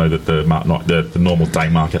because I know that the normal day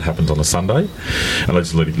market happens on a Sunday. And I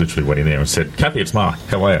just literally went in there and said, "Kathy, it's Mark.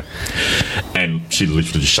 How are you?" And she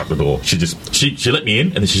literally just shut the door. She let me in,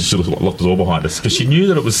 and then she just locked the door behind us, because she knew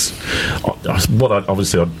that it was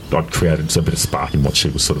I'd created a bit of spark in what she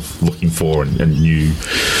was sort of looking for, and knew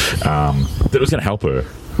that it was going to help her.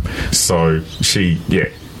 So she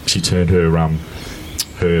turned her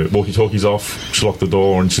walkie-talkies off, she locked the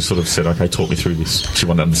door, and she sort of said, "Okay, talk me through this." She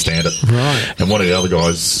wanted to understand it. Right. And one of the other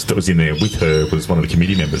guys that was in there with her was one of the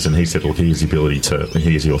committee members, and he said, "Look, he has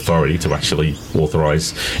the authority to actually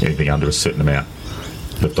authorise anything under a certain amount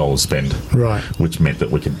of dollars spend." Right. Which meant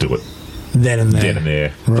that we could do it then and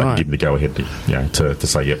there. Right. Give them the go-ahead to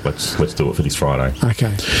say, yep, let's do it for this Friday.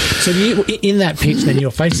 Okay. So in that pitch, then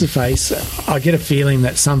you're face-to-face. I get a feeling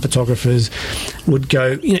that some photographers would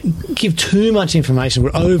go, give too much information,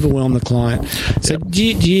 would overwhelm the client. So do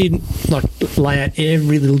you like lay out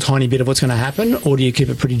every little tiny bit of what's going to happen, or do you keep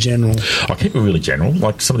it pretty general? I keep it really general.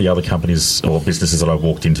 Like some of the other companies or businesses that I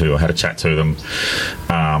walked into, I had a chat to them.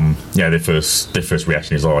 Their first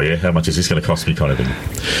reaction is, "Oh yeah, how much is this going to cost me?" kind of thing.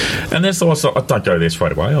 And then I don't go there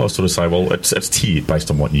straight away. I sort of say, well, it's tiered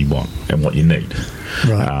based on what you want and what you need.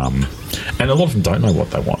 Right. And a lot of them don't know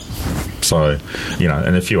what they want. So,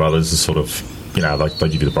 and a few others are sort of, they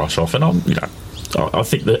give you the brush off. And I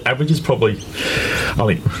think the average is probably,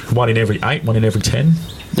 1 in every 8, 1 in every 10.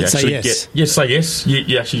 Say yes. Say yes.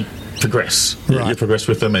 You actually progress. Right. You progress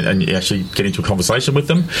with them, and you actually get into a conversation with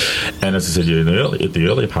them. And as I said, the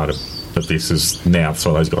earlier part of this is now,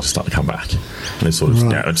 so those guys start to come back, and they sort of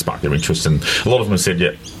it spark their interest. And a lot of them have said,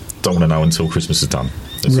 don't want to know until Christmas is done.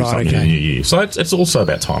 Right, okay. In the new year. So it's also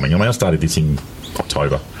about timing. I mean, I started this in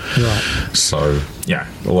October. Right. So,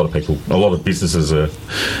 a lot of businesses are,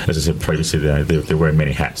 as I said previously, they're wearing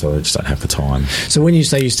many hats, so they just don't have the time. So when you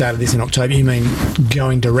say you started this in October, you mean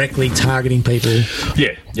going directly, targeting people?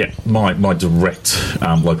 Yeah. My direct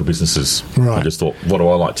local businesses. Right. I just thought, what do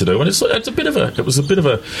I like to do? And it was a bit of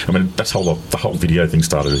a, I mean, the whole video thing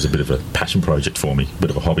started as a bit of a passion project for me, a bit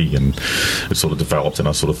of a hobby, and it sort of developed, and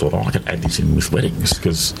I sort of thought, I could add this in with weddings,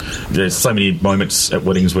 because there's so many moments at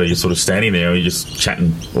weddings where you're sort of standing there, or you're just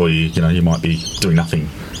chatting, or you might be doing nothing,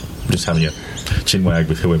 just having a chin wag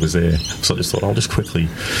with whoever's there. So I just thought, I'll just quickly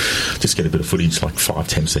just get a bit of footage, like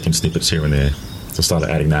 5-10 second snippets here and there. So I started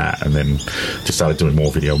adding that, and then just started doing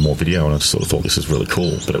more video, and I just sort of thought, this is really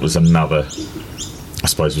cool. But it was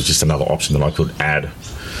just another option that I could add,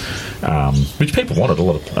 which people wanted. A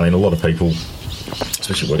lot of people,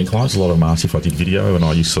 especially wedding clients, a lot of them asked if I did video, and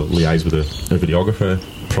I used to liaise with a videographer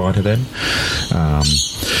prior to then.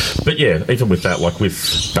 But even with that, like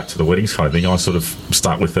with back to the weddings kind of thing, I sort of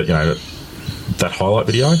start with that highlight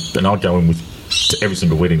video, and I'd go in with to every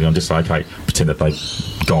single wedding, and I'd just say, okay, pretend that they've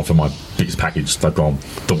gone for my biggest package, they've gone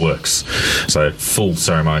the works. So full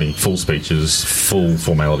ceremony, full speeches, full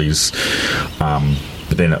formalities,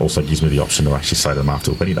 But then it also gives me the option to actually say to them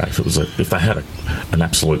after the wedding day, if they had an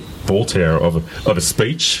absolute ball terror of a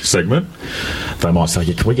speech segment, they might say,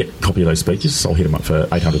 can we get a copy of those speeches? I'll hit them up for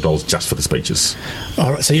 $800 just for the speeches.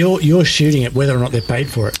 All right, so you're shooting it whether or not they're paid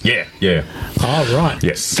for it? Yeah. Oh, right.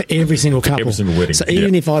 Yes. For every single couple? Every single wedding. So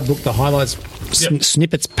even if I book the highlights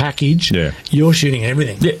snippets package, you're shooting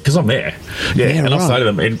everything? Yeah, because I'm there. Yeah, and right. I say to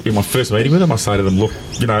them, in my first meeting with them, I say to them, look,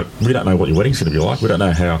 we don't know what your wedding's going to be like. We don't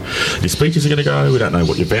know how your speeches are going to go. We don't know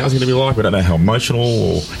what your vows are going to be like. We don't know how emotional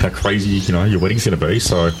or how crazy, your wedding's going to be.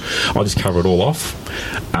 So I just cover it all off.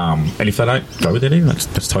 And if they don't go with anything,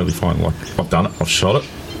 that's totally fine. Like, I've done it. I've shot it.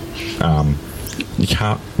 You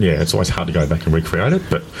can't, it's always hard to go back and recreate it.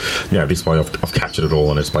 But, this way I've captured it all,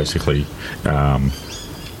 and it's basically,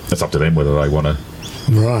 it's up to them whether they want to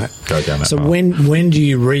go down that So path. when do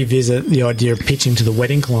you revisit the idea of pitching to the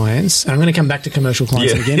wedding clients? And I'm going to come back to commercial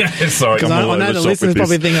clients again. Yeah, sorry. Because I know the listeners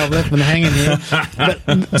probably think I've left them hanging here.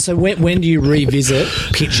 But, so when do you revisit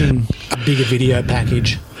pitching a bigger video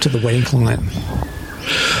package to the wedding client?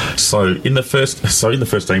 So in the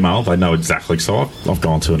first email, they know exactly. So I've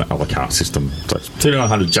gone to an a la carte system. So it's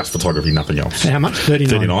 $3,900 just photography, nothing else. And how much?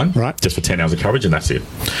 $39, right? Just for 10 hours of coverage, and that's it.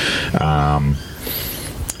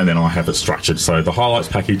 And then I have it structured. So the highlights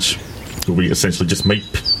package will be essentially just me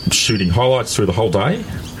shooting highlights through the whole day,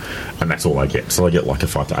 and that's all they get. So they get like a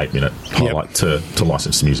 5 to 8 minute highlight to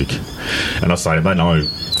license music. And I say they know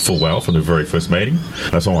full well from the very first meeting.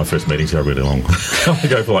 That's why my first meetings go really long. I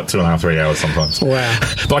go for like 2.5, 3 hours sometimes. Wow.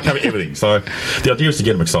 But I cover everything. So the idea is to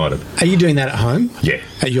get them excited. Are you doing that at home? Yeah.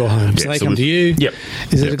 At your home? So they come to you? Yep.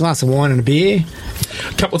 Is it a glass of wine and a beer?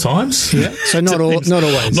 A couple of times. Yeah. So not always. Not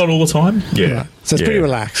all the time. Yeah. Right. So it's pretty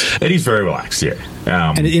relaxed. It is very relaxed. Yeah.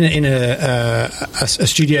 And in a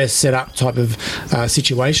studio setup type of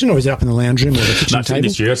situation, or is it up in the lounge room or the kitchen table? In the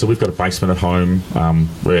studio. So we've got a basement at home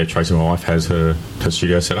where Tracy, my wife, has her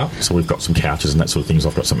studio set up. So we've got some couches and that sort of things.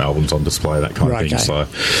 I've got some albums on display, that kind of thing.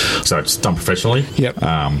 Okay. So it's done professionally. Yep.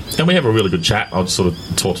 And we have a really good chat. I'll just sort of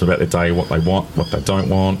talk to them about their day, what they want, what they don't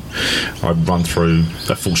want. I run through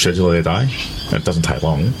a full schedule of their day. It doesn't take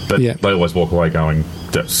long, but they always walk away going,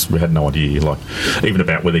 we had no idea, like, even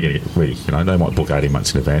about where they're going to get ready. They might book 18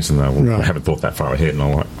 months in advance and they haven't thought that far ahead. And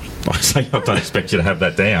I'm like, I say, I don't expect you to have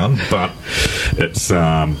that down, but it's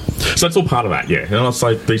so it's all part of that, And I'll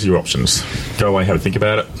say, these are your options. Go away, have a think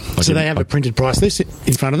about it. So they have a printed price list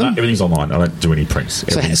in front of them? No, everything's online. I don't do any prints.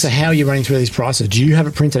 So how are you running through these prices? Do you have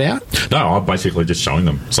it printed out? No, I'm basically just showing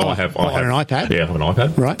them. So I have on an iPad? Yeah, I have an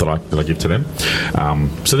iPad that I give to them.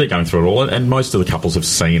 So they're going through it all, and most of the couples have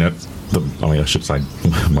seen it. I should say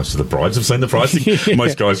most of the brides have seen the pricing.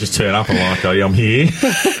 Most guys just turn up and like, oh yeah, I'm here.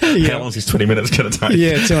 How long is this 20 minutes going to take?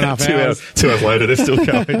 Yeah, 2.5 hours. 2 hours later, they're still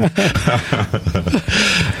coming.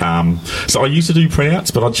 So I used to do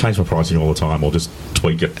printouts, but I'd change my pricing all the time or just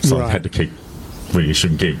tweak it. So I had to keep... You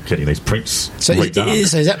shouldn't keep getting these prints redone.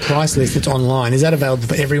 So is that price list that's online, is that available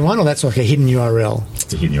for everyone, or that's like a hidden URL?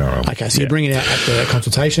 It's a hidden URL. Okay, so you bring it out at the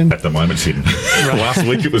consultation? At the moment, it's hidden. Last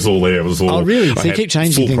week it was all there. It was all. Oh, really? So you keep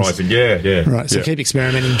changing full things? Pricing. Yeah. Right, so keep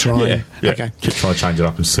experimenting, trying. Yeah. Okay. Keep trying to change it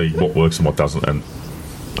up and see what works and what doesn't, and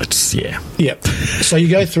it's, Yep. So you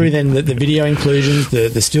go through then the video inclusions, the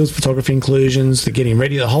stills photography inclusions, the getting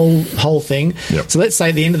ready, the whole thing. Yep. So let's say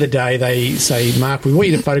at the end of the day they say, Mark, we want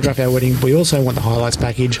you to photograph our wedding. We also want the highlights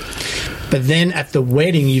package. But then at the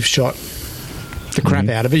wedding you've shot the crap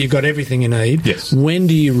out of it. You've got everything you need. Yes. When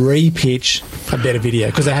do you re-pitch a better video?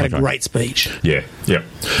 Because they had a great speech. Yeah.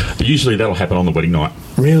 Usually that'll happen on the wedding night.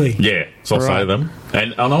 Really? Yeah. So I'll say to them,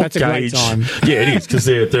 and I'll That's gauge. A great time. Yeah, it is, because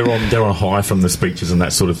they're on high from the speeches and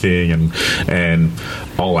that sort of thing, and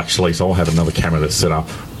I'll have another camera that's set up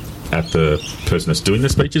at the person that's doing the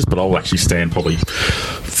speeches, but I'll actually stand probably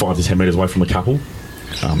 5 to 10 metres away from the couple.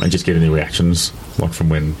 And just get any reactions, like from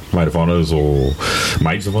when Maid of Honours or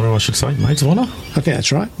Maids of Honour, I should say. Maids of Honour? I think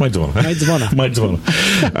that's right. Maids of Honour. Maids of Honour. Maids of Honour.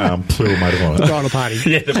 Plural Maid of Honour. The bridal party.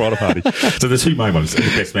 Yeah, the bridal party. So the two main ones. And the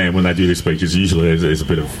best man, when they do their speeches, usually there's a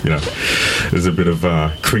bit of,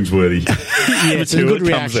 cringeworthy material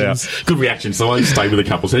that comes out. Good reactions. So I stay with the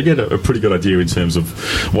couple. So you get a pretty good idea in terms of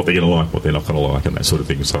what they're going to like, what they're not going to like, and that sort of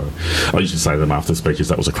thing. So I usually say to them after the speeches,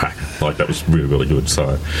 that was a crack. Like, that was really, really good.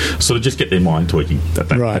 So sort of just get their mind tweaking at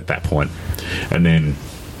that point. And then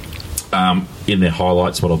in their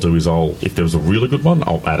highlights, what I'll do is if there was a really good one,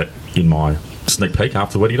 I'll add it in my sneak peek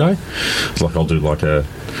after the wedding day. It's like I'll do like a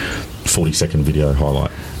 40-second video highlight.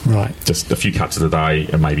 Right. Just a few cuts of the day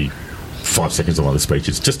and maybe 5 seconds of one of the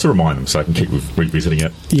speeches, just to remind them so I can keep revisiting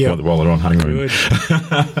it while they're on honeymoon.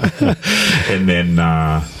 And then...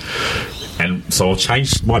 and so I'll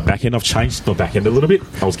change my back end. I've changed my back end a little bit.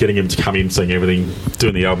 I was getting him to come in, seeing everything,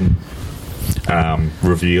 doing the album,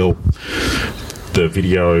 reveal the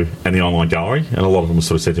video and the online gallery, and a lot of them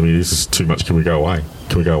sort of said to me, this is too much, can we go away?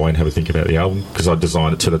 Can we go away and have a think about the album? Because I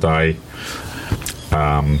designed it to the day,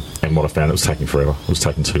 and what I found, it was taking forever. It was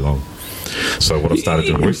taking too long. So what I started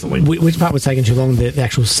doing recently... Which part was taking too long? The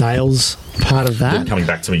actual sales part of that? Them coming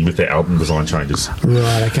back to me with their album design changes.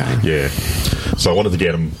 Right, okay. Yeah. So I wanted to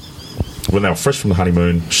get them, when they were fresh from the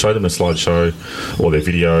honeymoon, show them the slideshow or their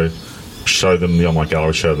video, show them the online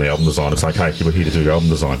gallery, show them the album design. It's like, hey, we're here to do the album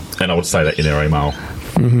design. And I would say that in their email.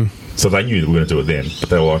 Mm-hmm. So they knew that we were going to do it then, but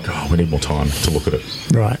they were like, oh, we need more time to look at it.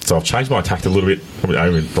 Right. So I've changed my tact a little bit probably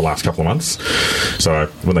over the last couple of months. So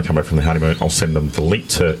when they come back from the honeymoon, I'll send them the link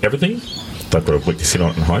to everything. They've got a week to sit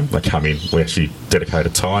on it at home. They come in. We actually dedicate a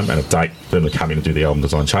time and a date. Then they come in and do the album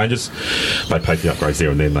design changes. They pay for the upgrades there,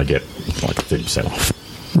 and then they get like 30% off.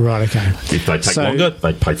 Right, okay. If they take longer,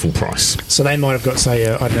 they pay full price. So they might have got, say,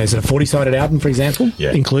 I don't know, is it a 40-sided album, for example,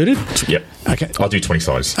 included? Yep. Okay. I'll do 20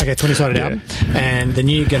 sides. Okay, 20-sided album. And then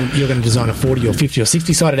you're going to design a 40 or 50 or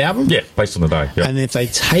 60-sided album? Yeah, based on the day. Yep. And if they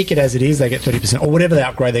take it as it is, they get 30%. Or whatever they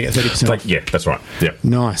upgrade, they get 30% off. Yeah, that's right. Yeah.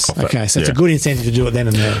 Nice. Okay, so it's a good incentive to do it then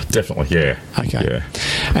and there. Definitely, yeah. Okay. Yeah.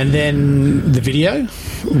 And then the video,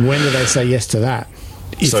 when do they say yes to that,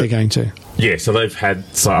 if they're going to? Yeah, so they've had...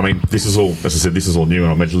 So, I mean, this is all... As I said, this is all new,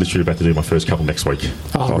 and I'm literally about to do my first couple next week.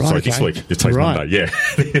 Oh, right, sorry, this week. It takes Monday. Yeah,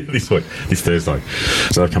 this week. This Thursday.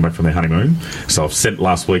 So they've come back from their honeymoon. So I've sent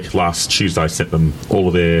last Tuesday, sent them all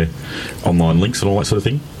of their online links and all that sort of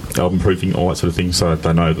thing. Album proofing, all that sort of thing, so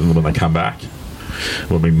they know that when they come back,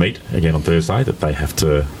 when we meet again on Thursday, that they have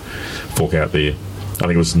to fork out their... I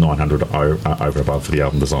think it was 900 over and above for the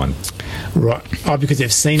album design. Right. Oh, because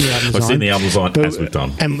they've seen the album design. I've seen the album design as we've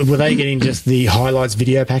done. And were they getting just the highlights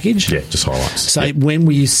video package? Yeah, just highlights. So when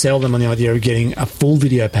will you sell them on the idea of getting a full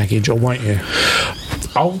video package, or won't you?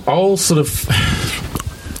 I'll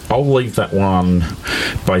leave that one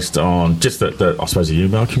based on just the I suppose, the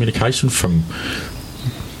email communication from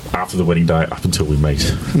after the wedding day up until we meet.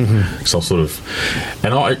 Mm-hmm. So I'll sort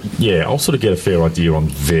of get a fair idea on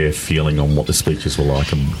their feeling on what the speeches were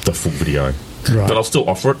like and the full video. Right. But I'll still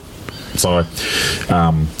offer it. So,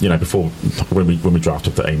 before when we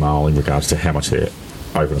drafted the email in regards to how much their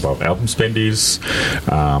over and above album spend is,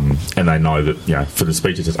 and they know that for the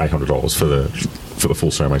speeches it's $800 for the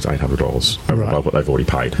full ceremony, it's $800 over above what they've already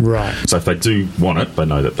paid. Right. So if they do want it, they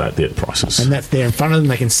know that they're the prices, and that's there in front of them.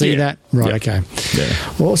 They can see that. Right. Okay. Yeah.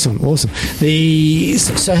 Awesome.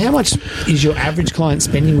 So how much is your average client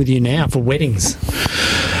spending with you now for weddings?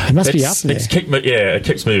 It must be up there. It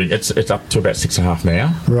keeps moving. It's up to about 6.5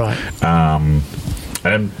 now. Right.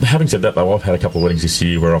 And having said that, though, I've had a couple of weddings this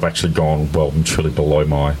year where I've actually gone well and truly below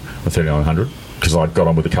my 3,900 because I got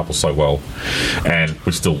on with the couple so well, and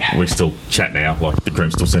we still chat now. Like the groom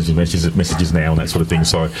still sends me messages now and that sort of thing.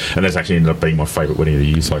 So, and that's actually ended up being my favourite wedding of the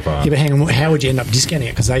year so far. Yeah, but hang on, how would you end up discounting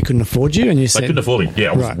it? Because they couldn't afford you, and you said they couldn't afford me.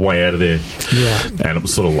 Yeah, I was way out of there. Right, and it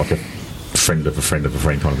was sort of like a friend of a friend of a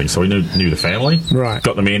friend kind of thing. So we knew the family. Right.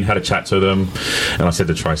 Got them in, had a chat to them, and I said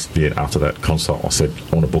to Tracy after that consult, I said,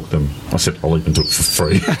 I want to book them. I said, I'll even do it for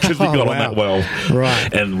free because we got on that well.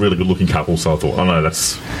 Right. And really good looking couple. So I thought, I know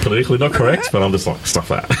that's politically not correct, but I'm just like, stuff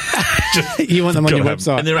that. You want them on your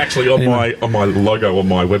website. And they're actually on my logo on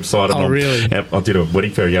my website. And really? I did a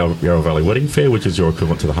wedding fair, Yarra Valley Wedding Fair, which is your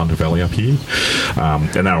equivalent to the Hunter Valley up here. And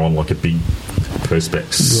they're on like a big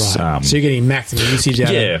perspex. Right. So you're getting maximum usage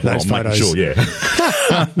out of those photos. Sure, yeah.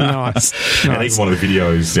 Nice. And even one of the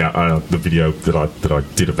videos, the video that I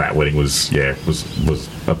did of that wedding was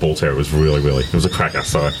a ball terror. It was really, it was a cracker.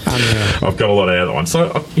 So I've got a lot out of that one.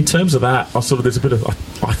 So in terms of that, I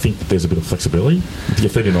think there's a bit of flexibility. The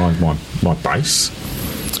 39 is my base,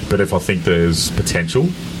 but if I think there's potential,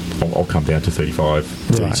 I'll come down to 35,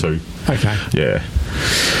 32. Okay. Yeah.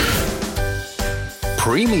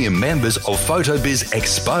 Premium members of PhotoBiz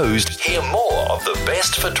Exposed hear more of the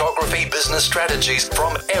best photography business strategies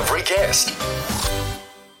from every guest.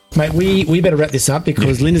 Mate, we better wrap this up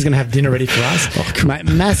because Linda's going to have dinner ready for us. Oh, mate,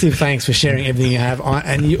 massive thanks for sharing everything you have.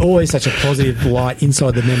 And you're always such a positive light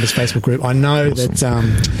inside the members' Facebook group. I know that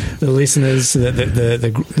the listeners, the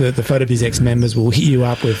PhotoBiz X members will hit you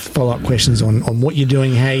up with follow-up questions on what you're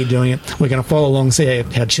doing, how you're doing it. We're going to follow along, see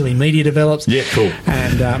how Chili Media develops. Yeah, cool.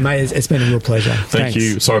 And, mate, it's been a real pleasure. Thanks.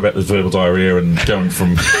 You. Sorry about the verbal diarrhea and going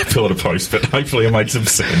from pillar to post, but hopefully it made some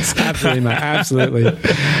sense. Absolutely, mate. Absolutely.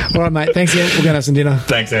 All right, mate. Thanks again. We're going to have some dinner.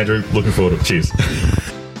 Thanks, Andrew. Looking forward to it. Cheers.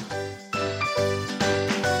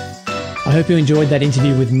 I hope you enjoyed that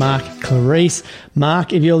interview with Mark Clarisse.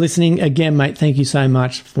 Mark, if you're listening, again, mate, thank you so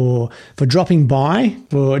much for dropping by,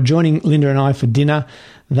 for joining Linda and I for dinner.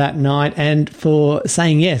 that night and for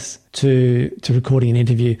saying yes to recording an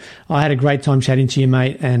interview. I had a great time chatting to you,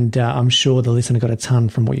 mate, and I'm sure the listener got a ton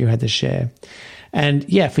from what you had to share. And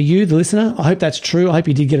yeah, for you, the listener, I hope that's true. I hope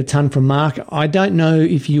you did get a ton from Mark. I don't know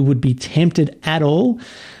if you would be tempted at all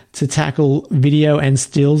to tackle video and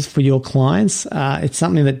stills for your clients. It's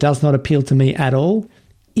something that does not appeal to me at all.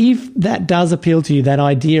 If that does appeal to you, that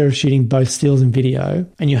idea of shooting both stills and video,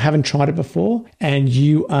 and you haven't tried it before, and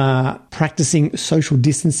you are practicing social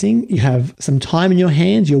distancing, you have some time in your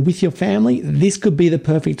hands, you're with your family, this could be the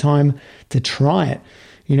perfect time to try it.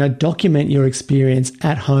 You know, document your experience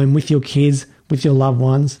at home with your kids, with your loved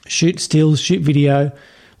ones, shoot stills, shoot video,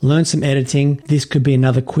 learn some editing. This could be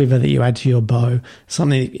another quiver that you add to your bow,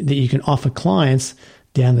 something that you can offer clients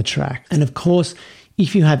down the track. And of course,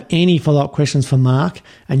 if you have any follow-up questions for Mark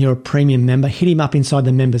and you're a premium member, hit him up inside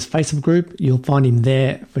the members Facebook group. You'll find him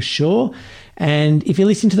there for sure. And if you're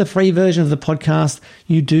listening to the free version of the podcast,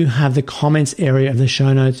 you do have the comments area of the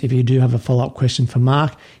show notes. If you do have a follow-up question for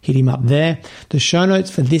Mark, hit him up there. The show notes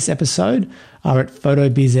for this episode are at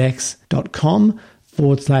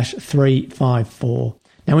photobizx.com/354.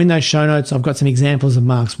 Now, in those show notes, I've got some examples of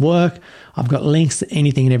Mark's work. I've got links to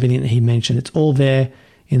anything and everything that he mentioned. It's all there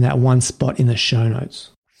in that one spot in the show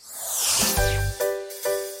notes.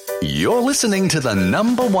 You're listening to the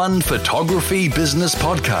 #1 photography business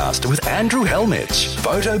podcast with Andrew Helmich,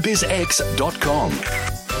 photobizx.com.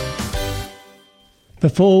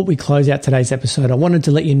 Before we close out today's episode, I wanted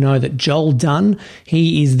to let you know that Joel Dunn,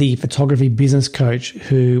 he is the photography business coach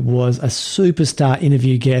who was a superstar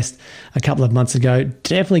interview guest a couple of months ago.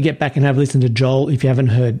 Definitely get back and have a listen to Joel if you haven't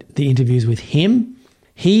heard the interviews with him.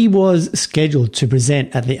 He was scheduled to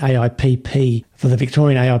present at the AIPP for the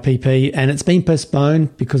Victorian AIPP, and it's been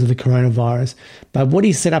postponed because of the coronavirus. But what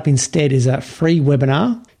he set up instead is a free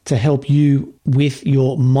webinar to help you with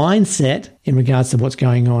your mindset in regards to what's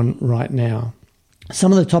going on right now.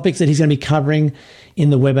 Some of the topics that he's going to be covering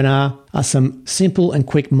in the webinar are some simple and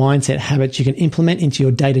quick mindset habits you can implement into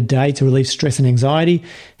your day-to-day to relieve stress and anxiety,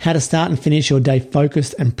 how to start and finish your day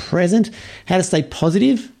focused and present, how to stay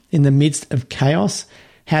positive in the midst of chaos,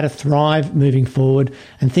 how to thrive moving forward,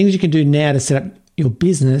 and things you can do now to set up your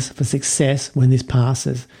business for success when this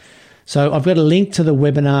passes. So I've got a link to the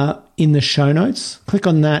webinar in the show notes. Click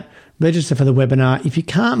on that. Register for the webinar. If you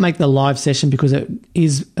can't make the live session because it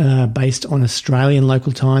is based on Australian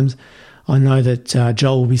local times, I know that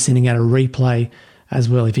Joel will be sending out a replay as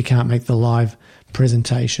well if you can't make the live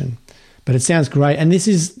presentation. But it sounds great. And this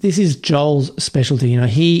is Joel's specialty. You know,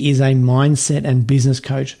 he is a mindset and business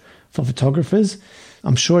coach for photographers.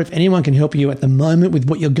 I'm sure if anyone can help you at the moment with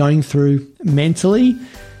what you're going through mentally,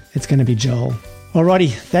 it's going to be Joel.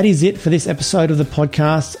 Alrighty, that is it for this episode of the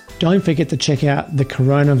podcast. Don't forget to check out the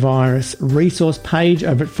coronavirus resource page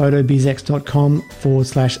over at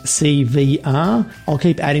photobizx.com/CVR. I'll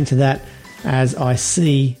keep adding to that as I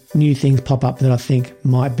see new things pop up that I think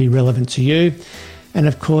might be relevant to you. And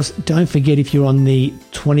of course, don't forget if you're on the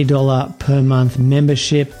 $20 per month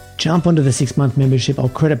membership, jump onto the 6-month membership. I'll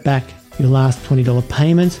credit back your last $20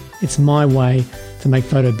 payment. It's my way to make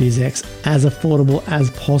PhotoBizX as affordable as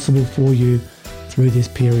possible for you through this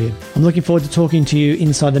period. I'm looking forward to talking to you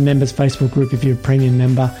inside the members Facebook group if you're a premium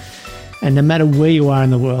member. And no matter where you are in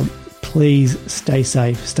the world, please stay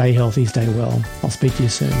safe, stay healthy, stay well. I'll speak to you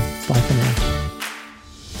soon. Bye for now.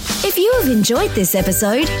 If you have enjoyed this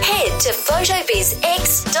episode, head to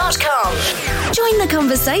photobizx.com. Join the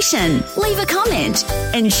conversation, leave a comment,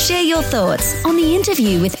 and share your thoughts on the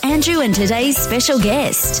interview with Andrew and today's special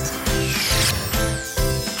guest.